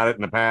lying about it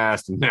in the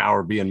past, and now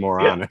we're being more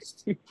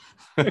honest.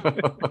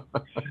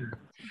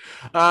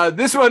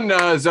 This one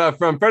is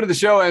from friend of the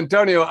show,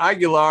 Antonio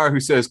Aguilar, who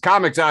says,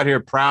 "Comics out here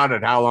proud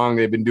at how long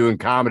they've been doing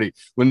comedy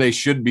when they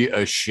should be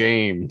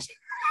ashamed."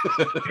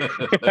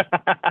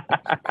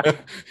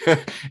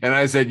 And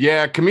I said,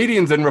 "Yeah,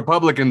 comedians and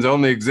Republicans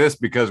only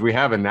exist because we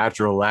have a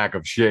natural lack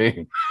of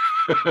shame."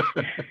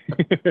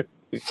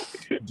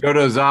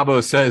 Jodo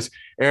Zabo says,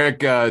 "Eric,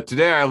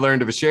 today I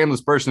learned if a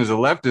shameless person is a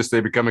leftist,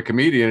 they become a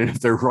comedian, and if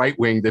they're right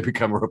wing, they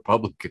become a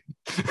Republican."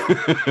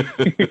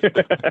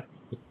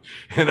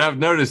 And I've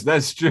noticed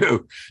that's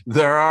true.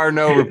 There are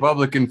no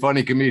Republican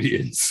funny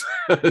comedians.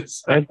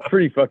 That's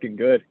pretty fucking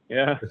good.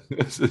 Yeah,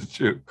 this is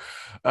true.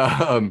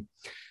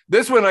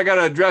 This one I got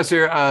to address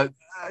here.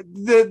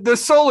 The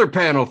solar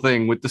panel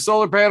thing with the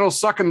solar panels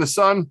sucking the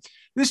sun.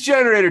 This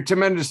generated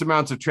tremendous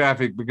amounts of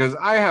traffic because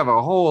I have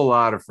a whole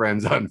lot of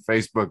friends on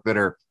Facebook that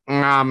are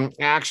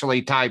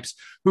actually types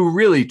who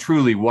really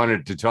truly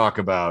wanted to talk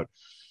about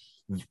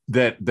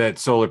that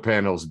solar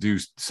panels do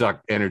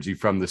suck energy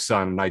from the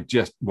sun, and I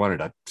just wanted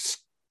to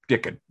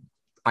stick an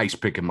ice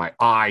pick in my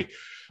eye.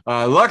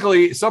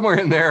 Luckily, somewhere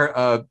in there,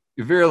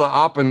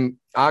 Virla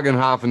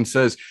Agenhofen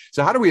says,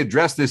 "So how do we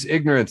address this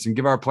ignorance and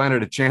give our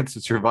planet a chance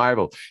at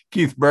survival?"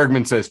 Keith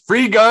Bergman says,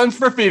 "Free guns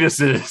for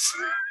fetuses."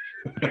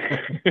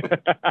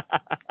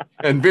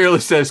 And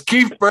Virla says,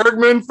 "Keith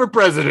Bergman for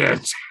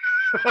president."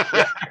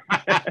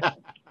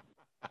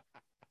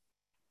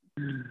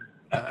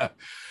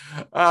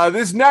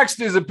 This next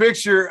is a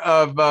picture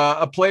of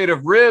a plate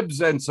of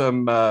ribs and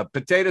some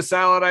potato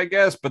salad, I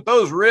guess. But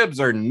those ribs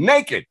are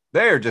naked.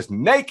 They are just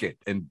naked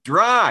and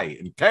dry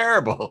and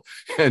terrible.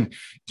 And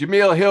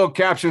Jameel Hill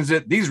captions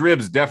it, "These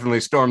ribs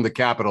definitely stormed the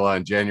Capitol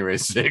on January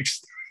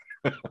 6th.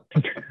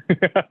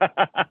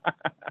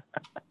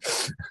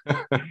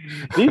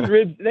 These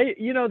ribs,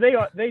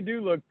 they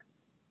do look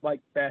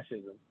like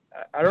fascism.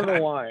 I don't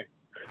know why.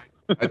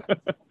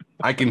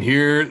 I can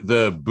hear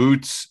the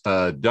boots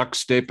duck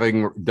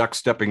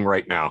stepping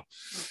right now.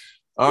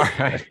 All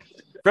right.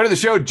 Friend of the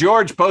show,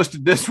 George,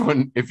 posted this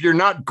one. "If you're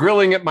not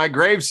grilling at my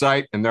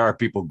gravesite," and there are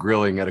people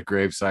grilling at a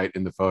gravesite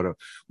in the photo,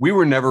 "we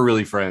were never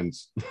really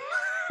friends."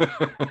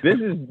 This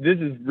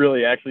is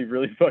really actually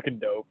really fucking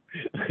dope.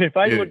 If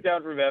I looked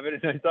down from heaven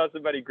and I saw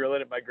somebody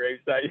grilling at my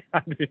gravesite,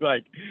 I'd be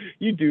like,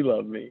 "You do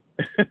love me."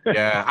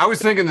 Yeah, I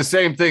was thinking the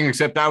same thing,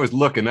 except I was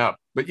looking up.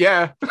 But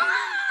yeah.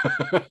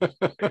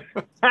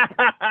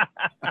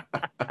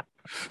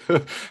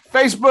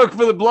 Facebook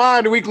for the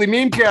Blind, a weekly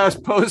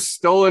memecast post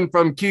stolen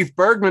from Keith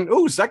Bergman.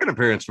 Ooh, second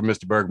appearance from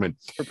Mr. Bergman.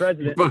 For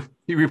president.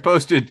 He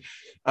reposted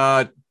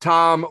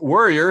Tom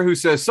Worrier, who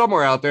says,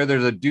 "Somewhere out there,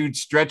 there's a dude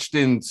stretched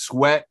in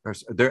sweat.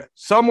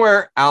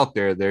 Somewhere out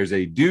there, there's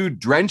a dude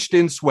drenched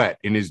in sweat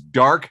in his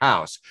dark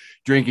house,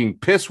 drinking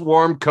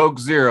piss-warm Coke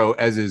Zero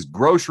as his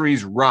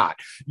groceries rot,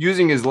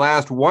 using his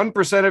last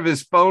 1% of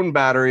his phone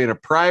battery in a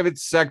private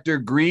sector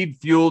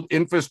greed-fueled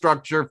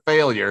infrastructure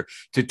failure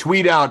to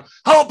tweet out,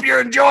 'Hope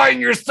you're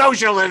enjoying your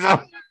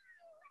socialism.'"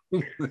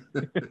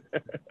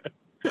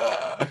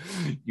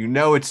 You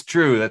know it's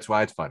true. That's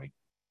why it's funny.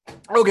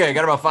 Okay, I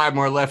got about 5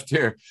 more left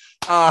here.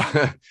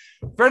 Friend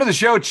of the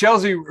show,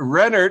 Chelsea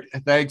Rennert.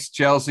 Thanks,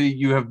 Chelsea.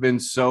 You have been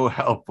so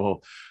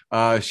helpful.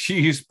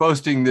 She's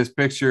posting this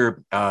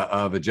picture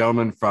of a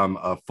gentleman from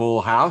a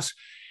Full House,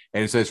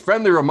 and it says,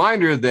 "Friendly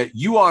reminder that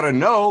You Ought to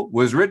Know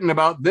was written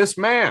about this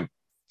man." It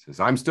says,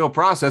 "I'm still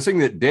processing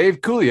that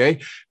Dave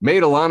Coulier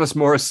made Alanis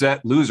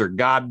Morissette lose her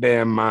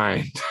goddamn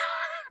mind."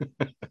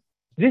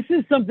 This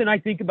is something I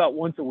think about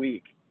once a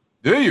week.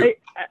 Do you?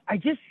 I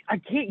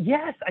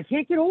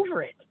can't get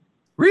over it.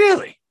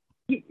 Really?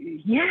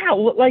 Yeah,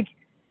 like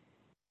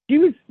he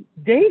was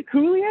Dave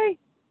Coulier.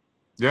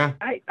 Yeah.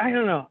 I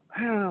don't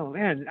know,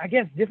 man. I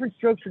guess different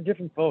strokes for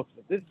different folks.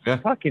 But this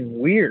is fucking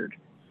weird.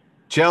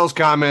 Chell's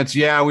comments,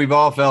 "Yeah, we've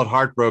all felt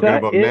heartbroken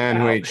about a man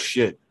who out. ain't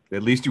shit.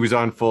 At least he was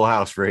on Full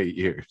House for 8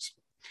 years."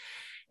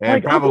 And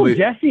like probably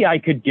Uncle Jesse, I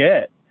could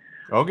get.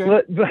 Okay.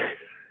 But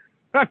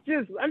I'm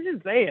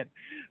just saying.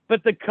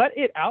 But the cut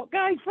it out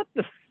guys, what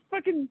the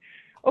fucking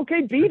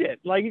okay, beat it.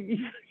 Like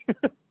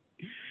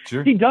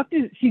sure. She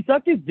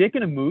sucked his dick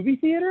in a movie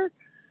theater?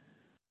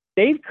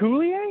 Dave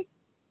Coulier?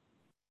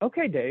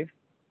 Okay, Dave.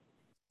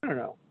 I don't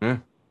know. Yeah.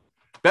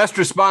 Best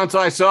response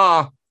I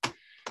saw.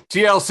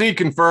 TLC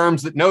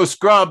confirms that No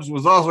Scrubs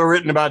was also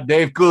written about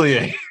Dave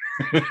Coulier.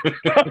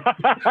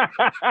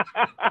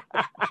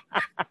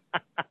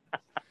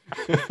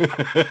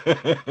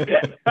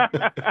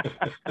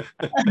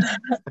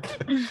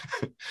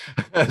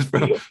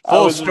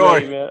 Full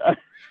story. Ready,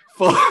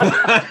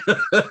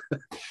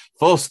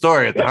 full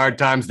story at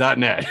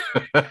thehardtimes.net.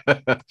 All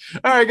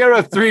right, got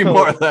about 3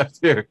 more left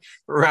here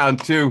for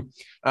round 2.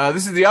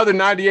 This is the other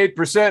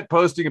 98%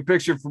 posting a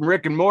picture from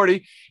Rick and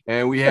Morty.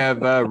 And we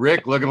have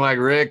Rick looking like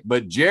Rick,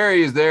 but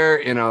Jerry is there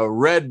in a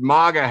red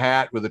MAGA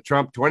hat with a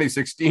Trump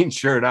 2016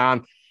 shirt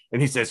on.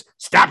 And he says,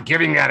 "Stop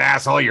giving that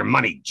asshole your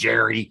money,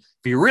 Jerry.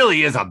 If he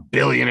really is a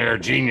billionaire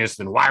genius,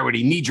 then why would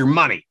he need your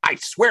money? I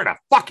swear to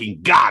fucking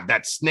God,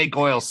 that snake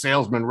oil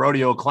salesman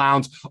rodeo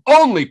clown's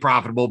only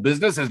profitable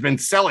business has been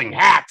selling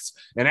hats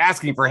and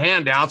asking for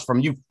handouts from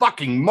you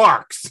fucking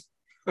marks."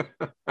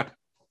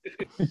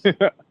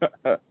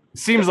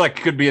 Seems like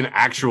it could be an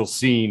actual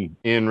scene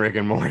in Rick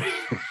and Morty.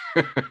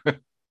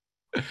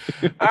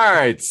 All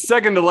right,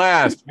 second to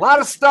last. A lot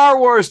of Star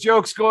Wars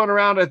jokes going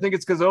around. I think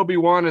it's because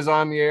Obi-Wan is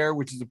on the air,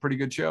 which is a pretty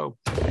good show.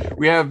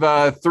 We have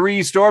 3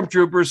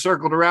 stormtroopers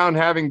circled around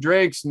having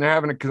drinks, and they're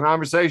having a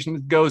conversation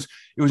that goes,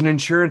 "It was an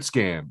insurance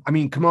scam." I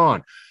mean, come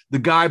on. The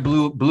guy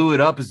blew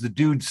it up as the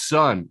dude's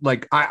son.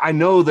 Like, I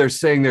know they're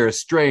saying they're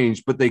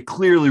estranged, but they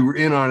clearly were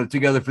in on it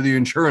together for the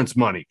insurance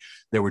money.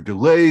 There were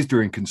delays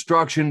during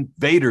construction.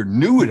 Vader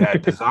knew it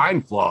had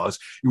design flaws.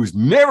 It was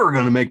never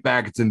going to make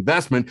back its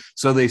investment,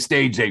 so they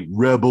staged a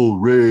rebel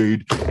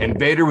raid, and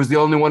Vader was the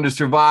only one to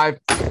survive.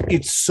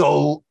 It's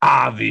so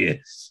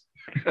obvious.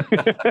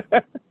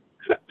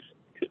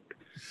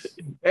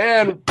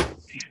 And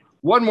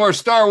one more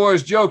Star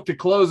Wars joke to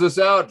close us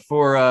out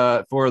for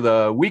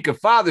the week of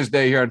Father's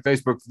Day here on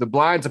Facebook for the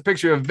Blinds. A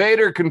picture of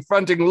Vader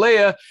confronting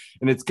Leia,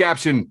 and it's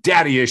captioned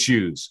 "Daddy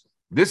Issues."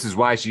 This is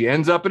why she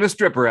ends up in a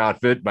stripper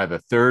outfit by the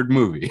 3rd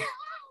movie.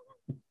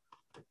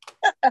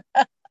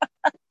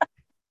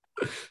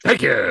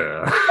 Thank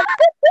you.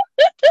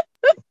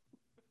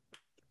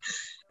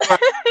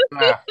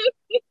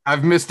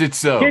 I've missed it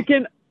so.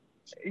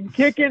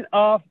 Kicking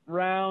off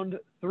round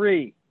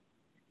 3.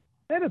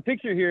 I have a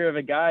picture here of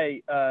a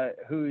guy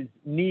whose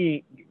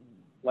knee,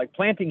 like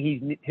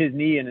planting his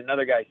knee in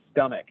another guy's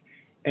stomach.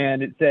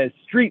 And it says,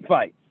 "Street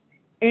fights.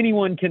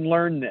 Anyone can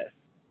learn this."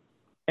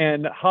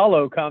 And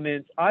Hollow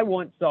comments, "I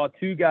once saw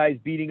 2 guys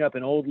beating up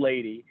an old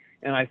lady,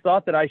 and I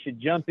thought that I should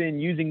jump in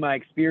using my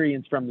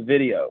experience from the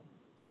video.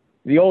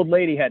 The old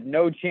lady had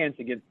no chance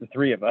against the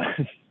 3 of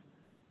us."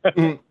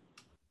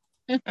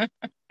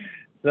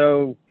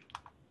 So,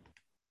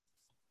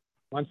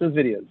 watch those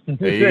videos.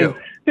 There you go.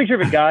 Picture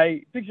of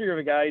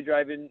a guy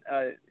driving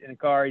in a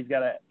car. He's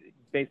got a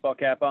baseball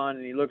cap on,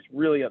 and he looks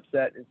really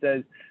upset. It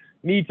says,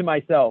 "Me to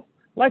myself,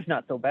 life's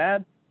not so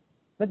bad.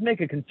 Let's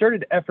make a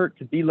concerted effort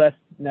to be less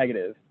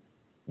negative.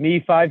 Me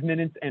 5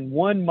 minutes and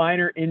 1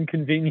 minor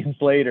inconvenience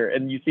later."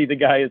 And you see the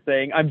guy is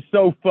saying, "I'm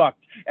so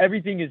fucked.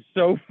 Everything is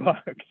so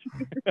fucked."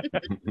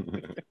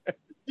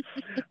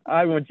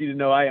 I want you to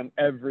know I am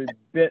every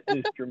bit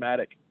this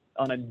dramatic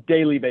on a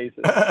daily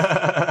basis.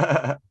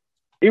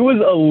 It was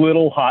a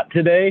little hot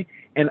today,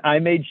 and I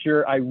made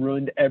sure I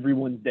ruined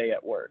everyone's day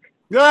at work.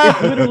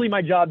 It's literally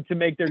my job to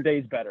make their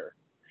days better.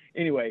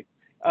 Anyway,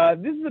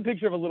 this is a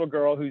picture of a little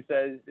girl who's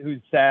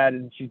sad,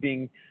 and she's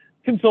being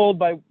consoled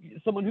by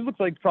someone who looks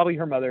like probably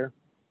her mother.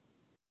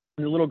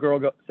 And the little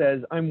girl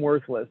says, "I'm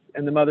worthless."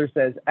 And the mother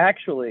says,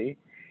 "Actually,"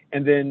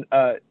 and then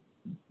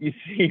you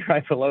see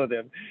right below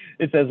them,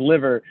 it says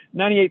liver,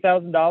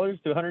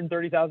 $98,000 to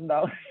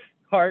 $130,000,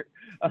 heart,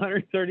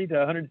 $130,000 to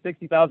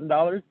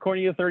 $160,000,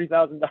 cornea,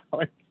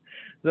 $30,000.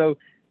 So,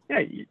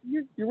 yeah,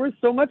 you're worth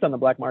so much on the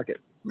black market.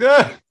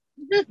 This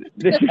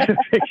is a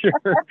picture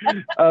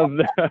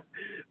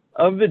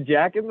of the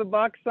Jack in the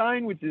Box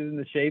sign, which is in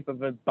the shape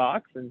of a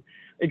box, and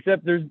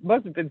except there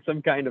must have been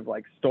some kind of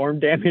like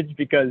storm damage,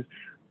 because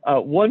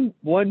one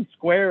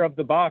square of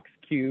the box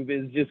cube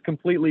is just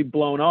completely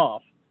blown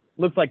off.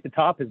 Looks like the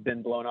top has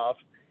been blown off,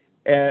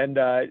 and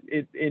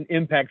it in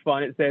impact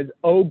font it says,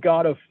 "Oh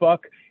God of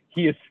fuck,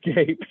 he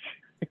escaped."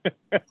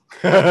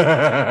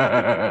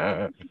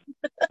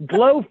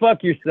 Glow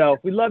fuck yourself.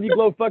 We love you.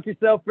 Glow fuck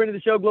yourself. Friend of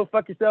the show, Glow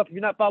fuck yourself. If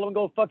you're not following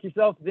Glow fuck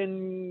yourself,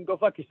 then go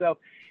fuck yourself.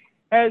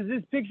 Has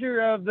this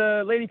picture of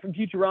the lady from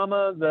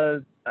Futurama,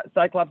 the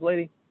Cyclops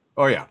lady.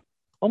 Oh yeah.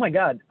 Oh my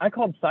God, I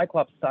called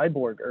Cyclops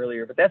Cyborg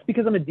earlier, but that's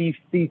because I'm a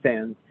DC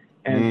fan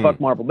and fuck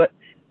Marvel.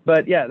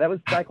 But yeah, that was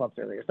Cyclops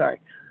earlier. Sorry.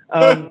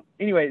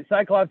 Anyway,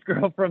 Cyclops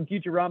girl from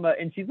Futurama,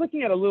 and she's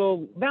looking at a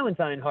little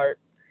Valentine heart.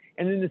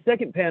 And in the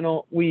second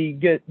panel, we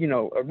get,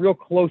 a real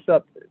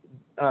close-up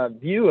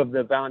view of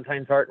the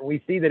Valentine's heart, and we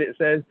see that it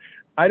says,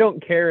 "I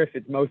don't care if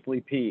it's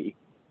mostly pee."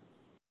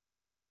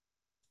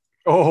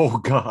 Oh,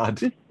 God.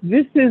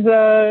 This is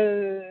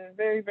a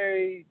very,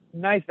 very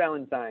nice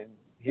Valentine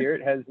here.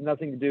 It has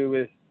nothing to do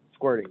with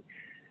squirting.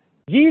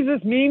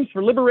 Jesus memes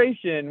for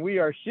liberation. We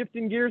are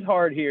shifting gears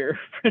hard here.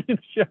 Friend of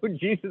the show,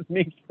 Jesus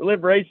memes for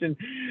liberation,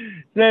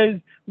 says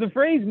the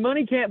phrase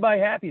 "money can't buy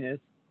happiness"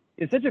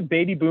 is such a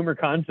baby boomer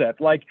concept.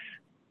 Like,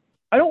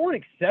 I don't want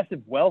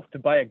excessive wealth to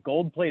buy a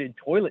gold-plated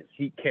toilet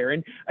seat,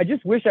 Karen. I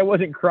just wish I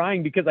wasn't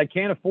crying because I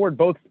can't afford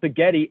both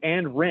spaghetti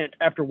and rent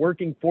after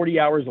working 40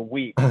 hours a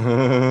week.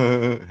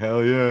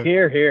 Hell yeah.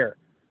 Here, here.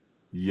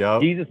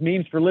 Yep. Jesus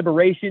memes for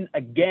liberation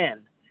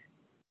again.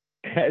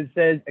 It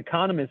says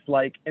economists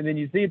like, and then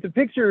you see it's a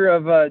picture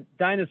of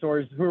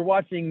dinosaurs who are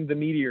watching the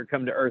meteor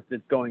come to Earth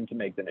that's going to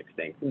make them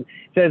extinct. And it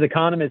says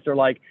economists are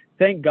like,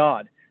 thank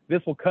God,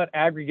 this will cut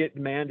aggregate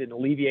demand and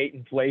alleviate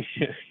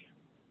inflation.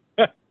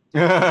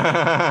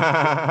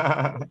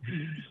 I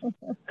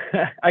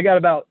got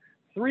about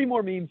 3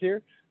 more memes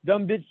here.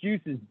 Dumb Bitch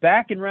Juice is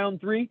back in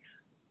round 3,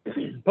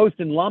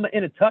 posting Llama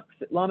in a Tux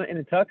at Llama in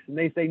a Tux, and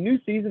they say new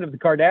season of the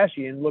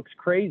Kardashian looks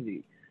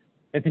crazy.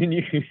 And then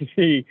you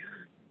see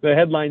the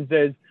headline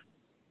says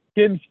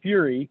Kim's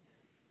Fury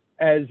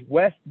as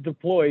West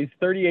deploys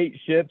 38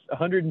 ships,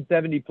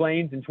 170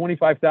 planes, and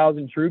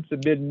 25,000 troops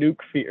amid nuke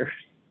fears.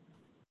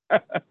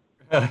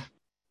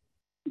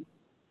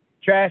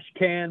 Trash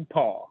Can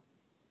Paul.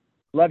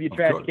 Love you,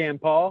 Trash Can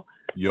Paul.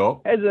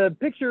 Yup. Has a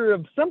picture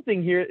of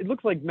something here. It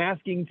looks like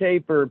masking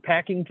tape or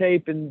packing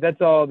tape, and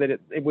that's all that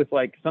it with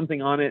like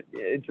something on it.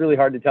 It's really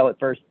hard to tell at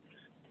first.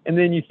 And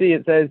then you see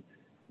it says,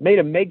 made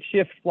a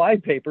makeshift fly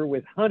paper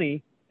with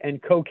honey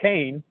and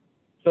cocaine,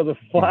 so the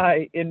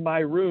fly in my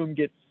room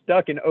gets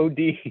stuck in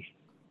OD.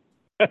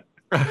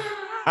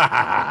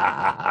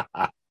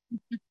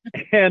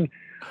 And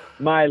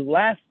my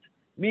last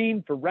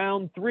meme for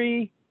round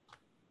 3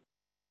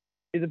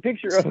 is a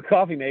picture of a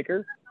coffee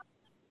maker.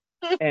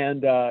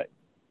 And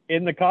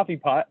in the coffee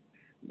pot,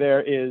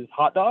 there is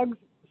hot dogs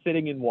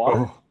sitting in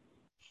water.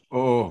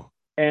 Oh.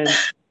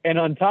 And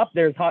on top,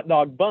 there's hot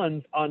dog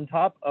buns on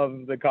top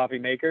of the coffee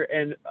maker.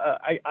 And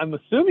I'm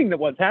assuming that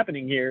what's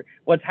happening here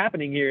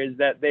is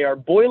that they are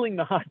boiling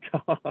the hot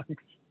dogs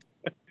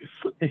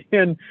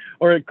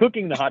or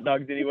cooking the hot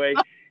dogs anyway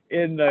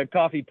in the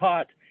coffee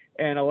pot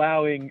and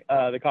allowing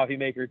the coffee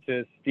maker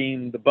to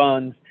steam the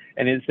buns.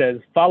 And it says,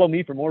 follow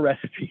me for more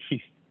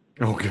recipes.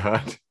 Oh,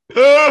 God.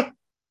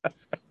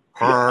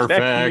 Perfect.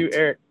 Back to you,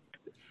 Eric.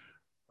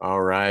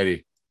 All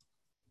righty.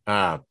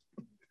 All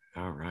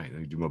right.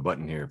 Let me do my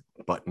button here.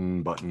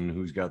 Button.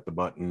 Who's got the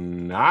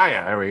button?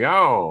 Yeah, there we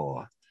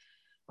go.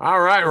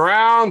 All right.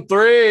 Round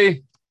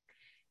 3.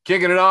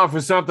 Kicking it off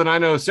with something I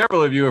know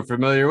several of you are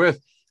familiar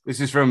with. This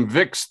is from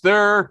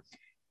Vixter.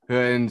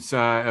 And it's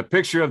a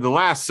picture of the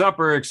Last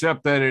Supper,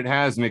 except that it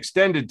has an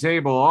extended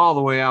table all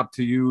the way up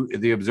to you,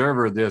 the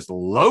observer, this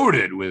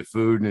loaded with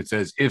food. And it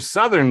says, if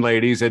Southern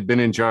ladies had been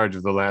in charge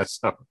of the Last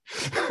Supper.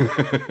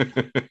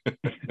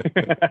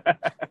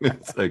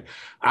 It's like,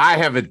 I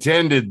have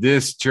attended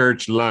this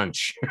church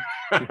lunch.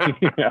 I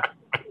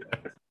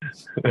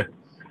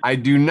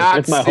do not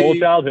That's my whole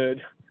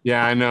childhood.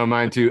 Yeah, I know,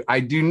 mine too. I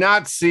do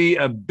not see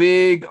a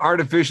big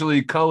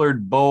artificially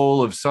colored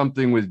bowl of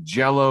something with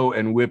Jell-O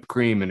and whipped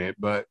cream in it,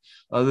 but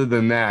other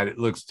than that, it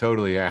looks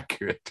totally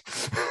accurate.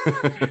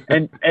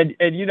 and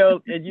you know,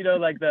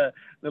 like the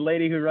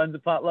lady who runs the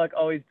potluck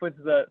always puts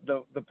the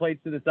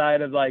plates to the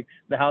side of like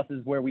the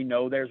houses where we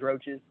know there's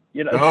roaches.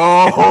 You know,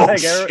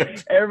 like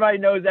everybody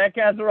knows that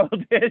casserole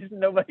dish,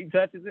 nobody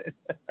touches it.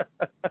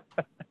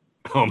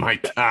 Oh my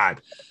God.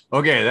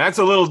 Okay, that's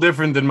a little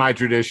different than my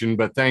tradition,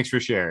 but thanks for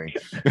sharing.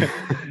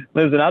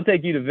 Listen, I'll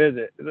take you to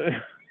visit.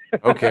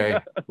 Okay.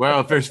 Well,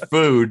 if there's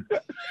food.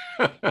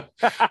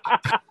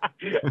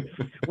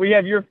 we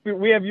have your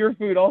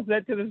food all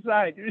set to the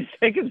side. You just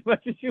take as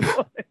much as you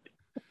want.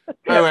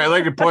 By the way, I'd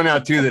like to point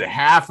out too that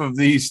half of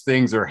these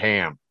things are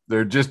ham.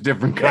 They're just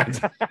different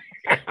kinds of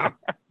ham.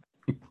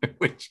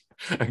 Which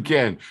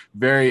again,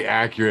 very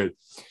accurate.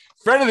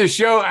 Friend of the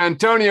show,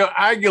 Antonio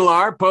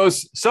Aguilar,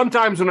 posts,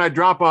 sometimes when I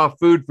drop off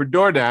food for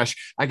DoorDash,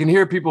 I can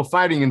hear people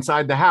fighting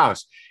inside the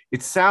house.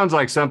 It sounds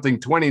like something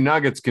 20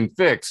 nuggets can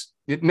fix.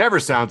 It never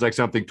sounds like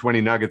something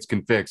 20 nuggets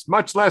can fix,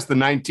 much less the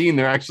 19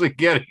 they're actually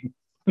getting.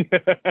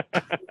 The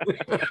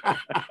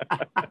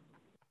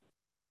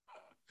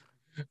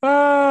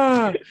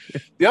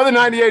other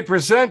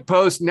 98%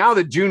 post, now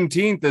that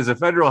Juneteenth is a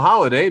federal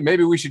holiday,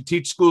 maybe we should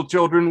teach school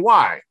children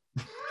why.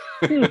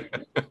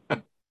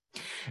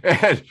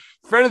 And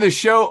friend of the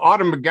show,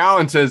 Autumn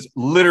McGowan, says,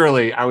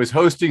 literally, I was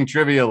hosting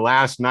trivia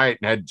last night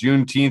and had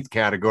Juneteenth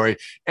category.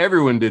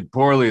 Everyone did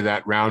poorly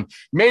that round.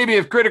 Maybe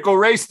if critical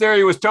race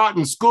theory was taught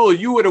in school,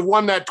 you would have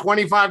won that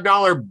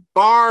 $25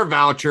 bar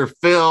voucher,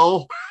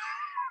 Phil.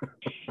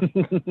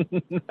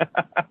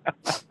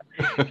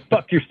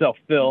 Fuck yourself,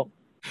 Phil.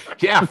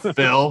 Yeah,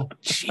 Phil.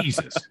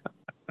 Jesus.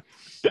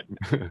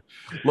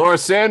 Laura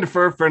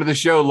Sandifer, friend of the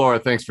show. Laura,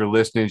 thanks for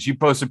listening. She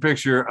posts a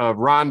picture of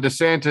Ron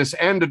DeSantis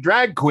and a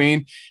drag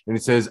queen, and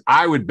it says,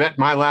 I would bet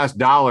my last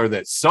dollar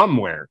that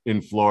somewhere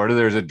in Florida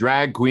there's a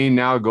drag queen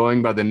now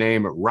going by the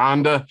name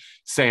Rhonda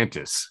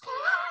Santis.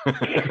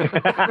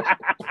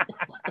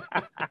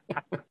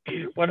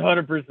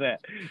 100%.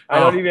 I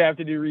don't even have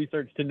to do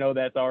research to know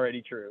that's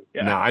already true.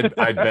 Yeah. No,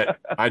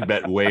 I'd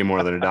bet way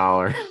more than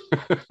 $1.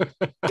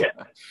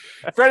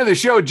 Friend of the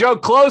show, Joe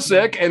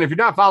Klosek, and if you're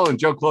not following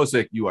Joe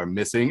Klosek, you are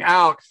missing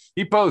out.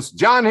 He posts,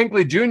 John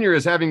Hinckley Jr.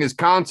 is having his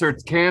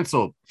concerts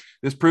canceled.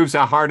 This proves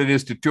how hard it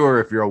is to tour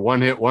if you're a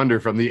one-hit wonder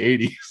from the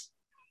 80s.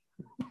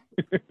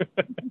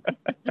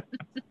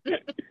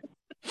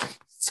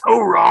 So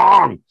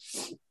wrong.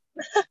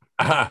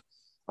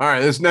 All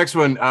right, this next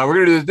one, we're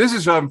gonna do. This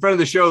is in front of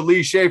the show,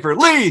 Lee Schaefer.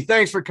 Lee,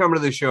 thanks for coming to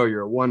the show.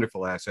 You're a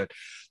wonderful asset.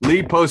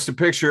 Lee posts a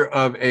picture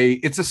of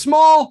it's a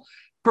small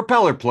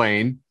propeller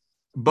plane,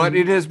 but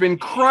it has been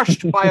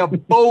crushed by a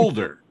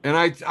boulder. And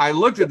I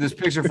looked at this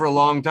picture for a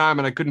long time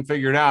and I couldn't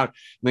figure it out.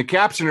 And the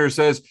captioner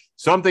says,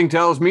 something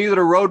tells me that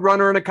a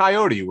roadrunner and a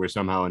coyote were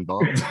somehow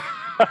involved.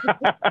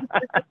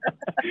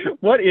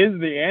 What is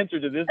the answer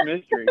to this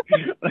mystery?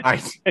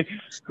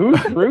 Who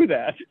threw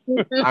that?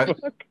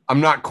 I'm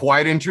not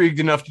quite intrigued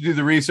enough to do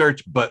the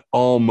research, but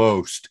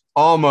almost,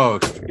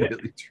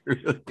 really,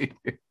 truly.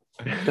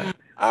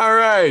 All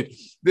right.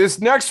 This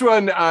next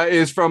one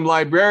is from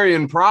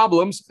Librarian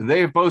Problems.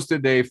 They have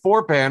posted a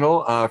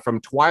 4-panel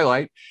from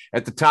Twilight.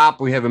 At the top,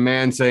 we have a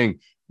man saying,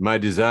 my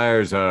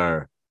desires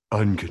are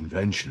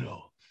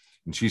unconventional.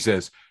 And she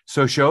says,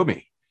 so show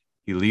me.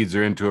 He leads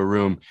her into a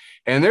room.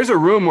 And there's a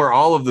room where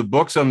all of the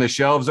books on the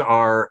shelves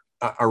are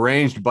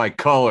arranged by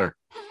color.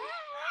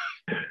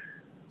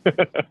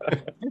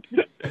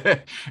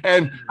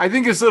 And I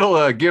think this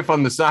little gif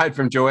on the side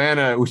from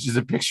Joanna, which is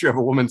a picture of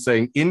a woman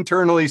saying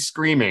internally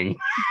screaming,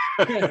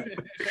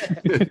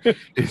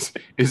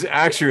 is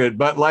accurate.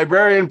 But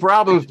Librarian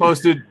Problems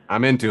posted,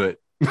 I'm into it.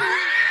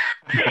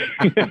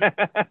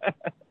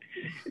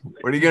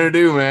 What are you going to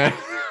do, man?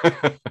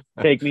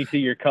 Take me to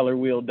your color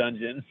wheel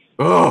dungeon.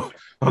 Oh,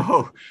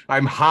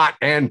 I'm hot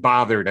and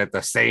bothered at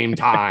the same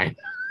time.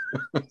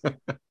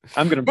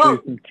 I'm going to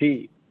brew some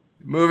tea.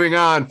 Moving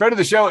on. Friend of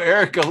the show,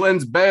 Erica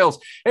Lenz Bales.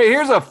 Hey,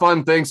 here's a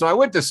fun thing. So I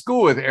went to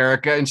school with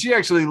Erica, and she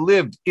actually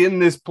lived in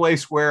this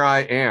place where I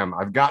am.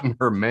 I've gotten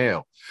her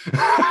mail.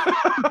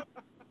 I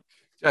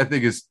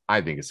think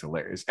it's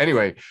hilarious.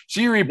 Anyway,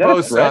 she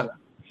reposts.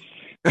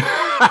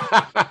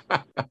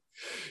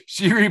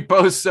 She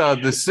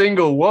reposts the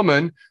single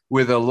woman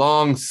with a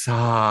long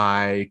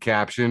sigh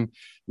caption,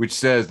 which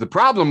says, the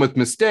problem with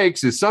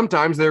mistakes is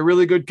sometimes they're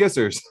really good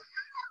kissers.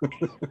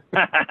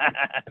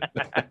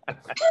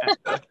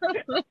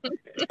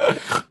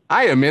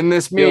 I am in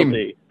this meme.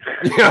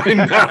 Yeah, I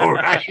know,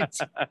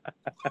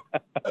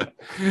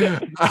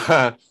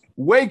 right?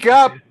 Wake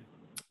Up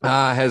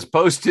has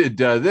posted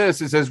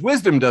this. It says,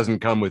 wisdom doesn't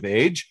come with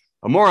age.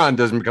 A moron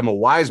doesn't become a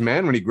wise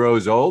man when he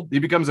grows old. He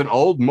becomes an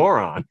old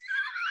moron.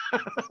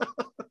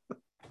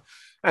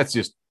 That's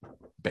just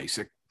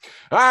basic.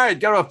 All right,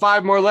 got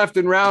 5 more left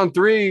in round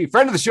 3.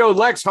 Friend of the show,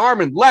 Lex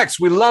Harmon. Lex,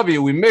 we love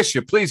you. We miss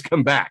you. Please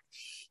come back.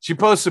 She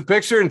posts a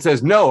picture and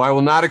says, no, I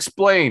will not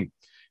explain.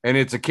 And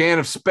it's a can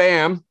of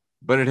Spam,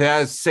 but it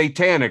has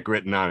satanic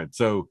written on it.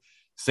 So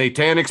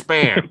satanic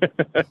Spam.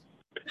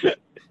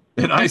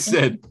 And I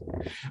said,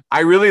 I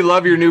really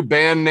love your new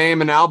band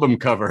name and album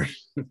cover.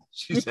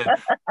 She said,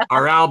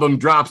 our album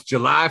drops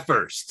July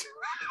 1st.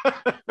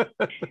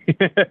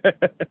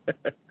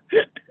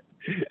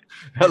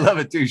 I love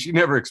it too. She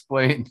never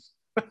explained.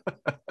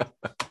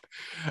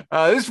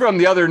 This is from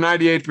the other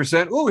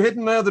 98%. Oh,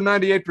 hitting the other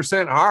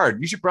 98%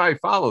 hard. You should probably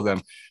follow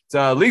them. It's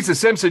Lisa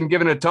Simpson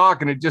giving a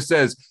talk, and it just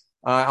says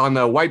on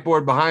the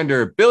whiteboard behind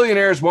her,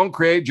 billionaires won't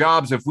create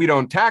jobs if we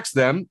don't tax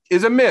them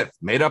is a myth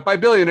made up by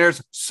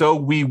billionaires, so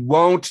we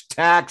won't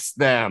tax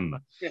them.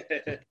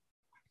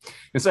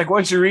 It's like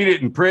once you read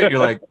it in print, you're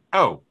like,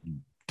 oh,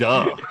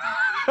 duh.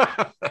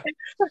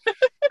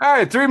 All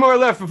right, 3 more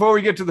left before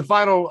we get to the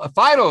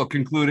final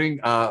concluding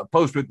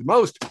post with the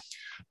most.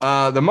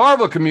 The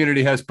Marvel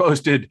community has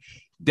posted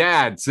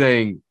Dad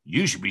saying,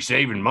 you should be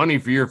saving money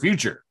for your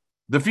future.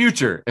 The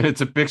future. And it's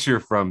a picture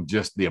from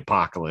just the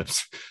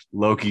apocalypse.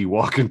 Loki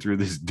walking through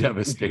this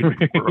devastated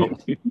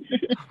world.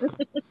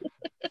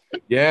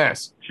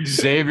 Yes,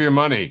 save your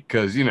money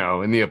because, you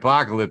know, in the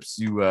apocalypse,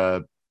 you,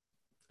 I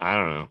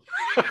don't know.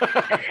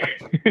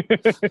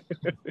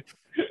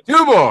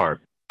 2 more.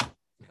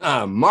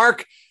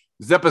 Mark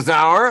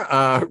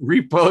Zepazauer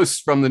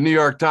reposts from the New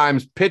York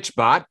Times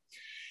PitchBot.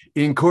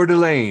 In Coeur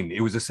d'Alene,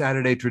 it was a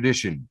Saturday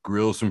tradition.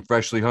 Grill some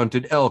freshly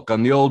hunted elk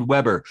on the old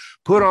Weber,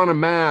 put on a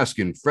mask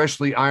and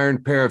freshly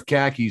ironed pair of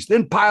khakis,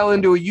 then pile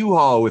into a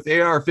U-Haul with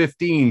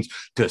AR-15s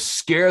to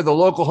scare the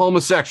local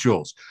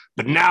homosexuals.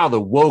 But now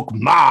the woke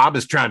mob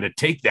is trying to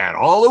take that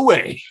all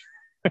away.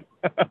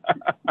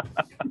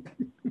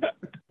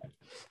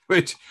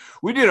 Which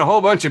we did a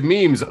whole bunch of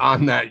memes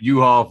on that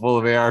U-Haul full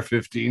of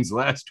AR-15s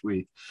last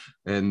week.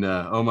 And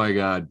oh my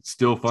God,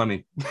 still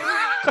funny.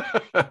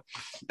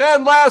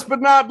 And last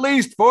but not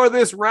least for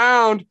this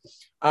round,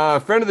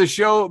 friend of the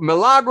show,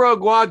 Milagro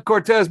Guad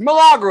Cortez.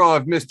 Milagro,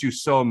 I've missed you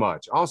so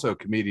much. Also a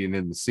comedian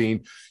in the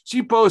scene.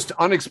 She posts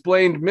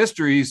Unexplained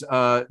Mysteries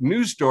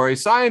news story.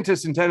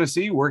 Scientists in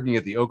Tennessee working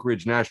at the Oak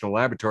Ridge National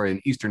Laboratory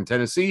in Eastern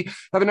Tennessee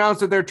have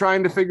announced that they're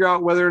trying to figure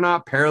out whether or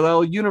not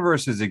parallel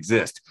universes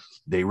exist.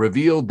 They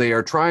revealed they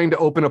are trying to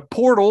open a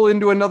portal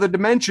into another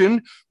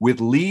dimension,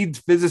 with lead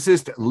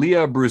physicist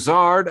Leah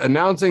Broussard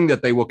announcing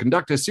that they will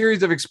conduct a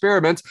series of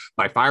experiments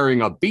by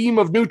firing a beam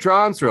of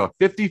neutrons through a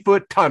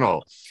 50-foot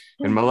tunnel.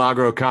 And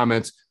Milagro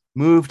comments,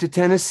 Move to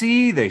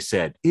Tennessee, they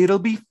said. It'll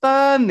be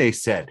fun, they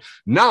said.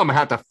 Now I'm going to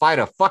have to fight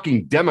a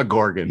fucking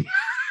Demogorgon.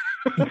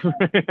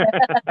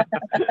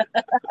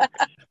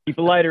 Keep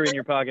a lighter in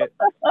your pocket.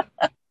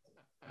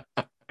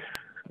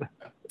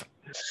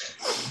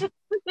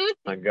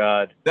 My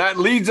God. That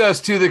leads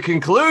us to the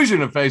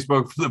conclusion of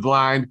Facebook for the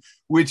Blind,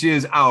 which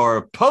is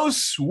our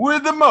posts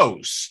with the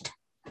most.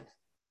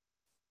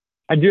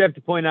 I do have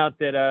to point out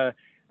that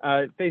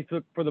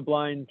Facebook for the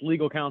Blind's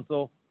legal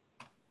counsel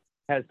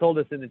has told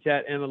us in the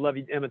chat, Emma, love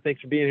you, Emma,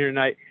 thanks for being here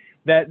tonight,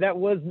 that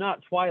was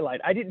not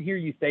Twilight. I didn't hear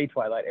you say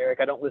Twilight, Eric.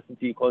 I don't listen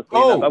to you closely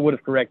enough. I would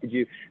have corrected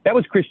you. That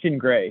was Christian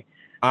Grey.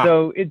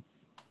 So it's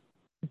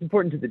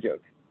important to the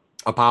joke.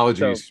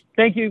 Apologies. So,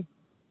 thank you.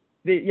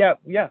 Yeah.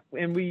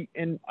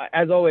 And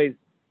as always,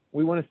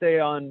 we want to stay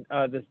on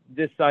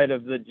this side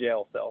of the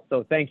jail cell.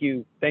 So thank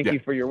you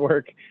for your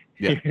work.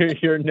 Yeah.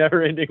 Your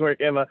never-ending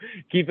work, Emma.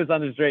 Keep us on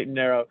the straight and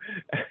narrow.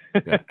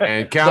 Yeah.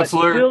 And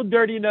counselor, still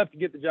dirty enough to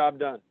get the job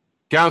done.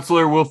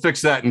 Counselor, we'll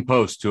fix that in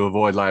post to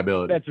avoid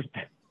liability.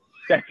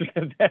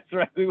 That's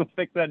right. We will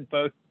fix that in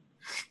post.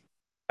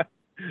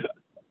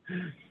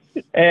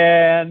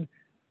 And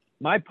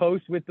my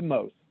post with the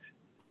most.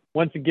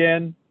 Once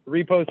again,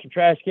 repost for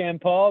Trash Can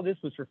Paul. This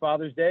was for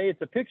Father's Day.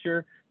 It's a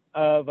picture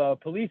of a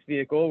police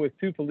vehicle with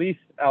two police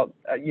out,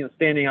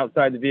 standing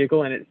outside the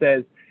vehicle, and it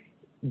says,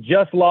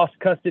 "Just lost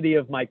custody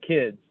of my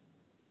kids.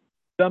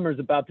 Summer's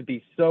about to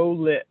be so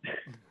lit."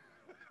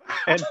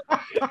 And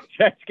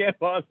Trash Can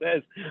Paul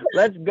says,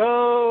 "Let's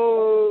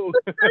go."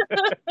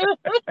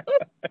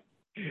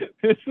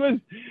 This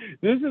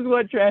is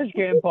what Trash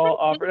Can Paul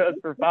offered us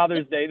for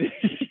Father's Day this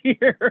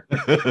year.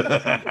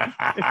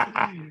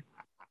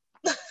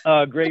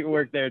 Great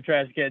work there,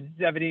 Trash Can.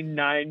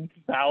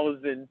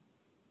 79,000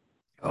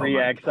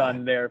 reacts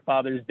on their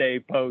Father's Day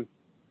post.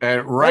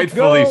 And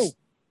rightfully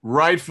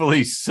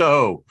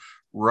so.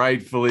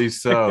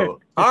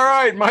 All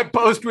right, my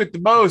post with the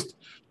most.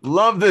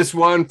 Love this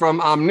one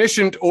from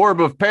Omniscient Orb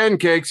of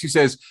Pancakes. He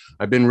says,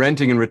 "I've been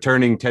renting and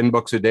returning 10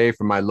 books a day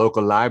from my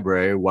local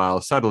library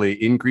while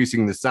subtly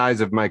increasing the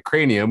size of my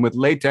cranium with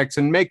latex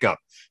and makeup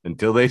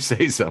until they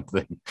say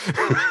something."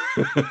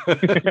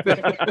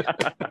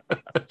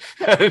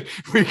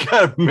 We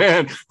got a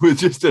man with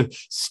just a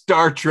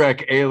Star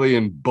Trek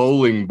alien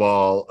bowling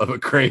ball of a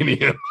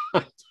cranium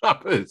on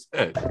top of his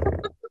head.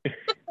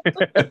 I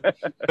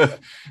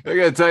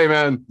gotta tell you,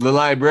 man, the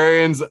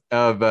librarians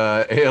of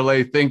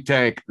ALA Think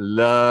Tank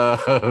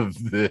love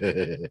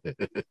this.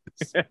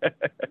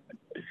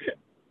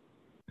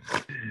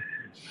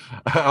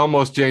 I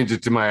almost changed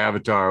it to my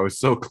avatar. I was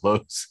so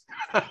close.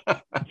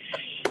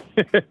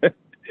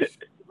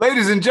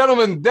 Ladies and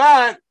gentlemen,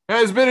 that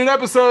has been an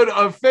episode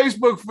of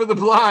Facebook for the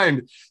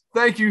Blind.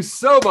 Thank you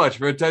so much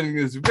for attending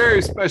this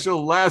very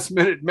special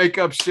last-minute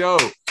makeup show.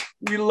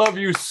 We love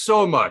you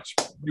so much.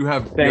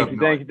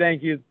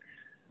 Thank you.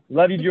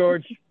 Love you,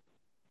 George.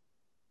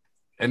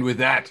 And with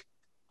that,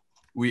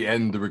 we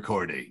end the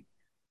recording.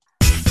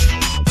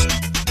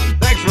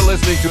 Thanks for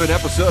listening to an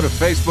episode of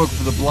Facebook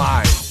for the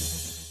Blind.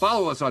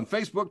 Follow us on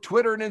Facebook,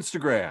 Twitter, and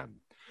Instagram.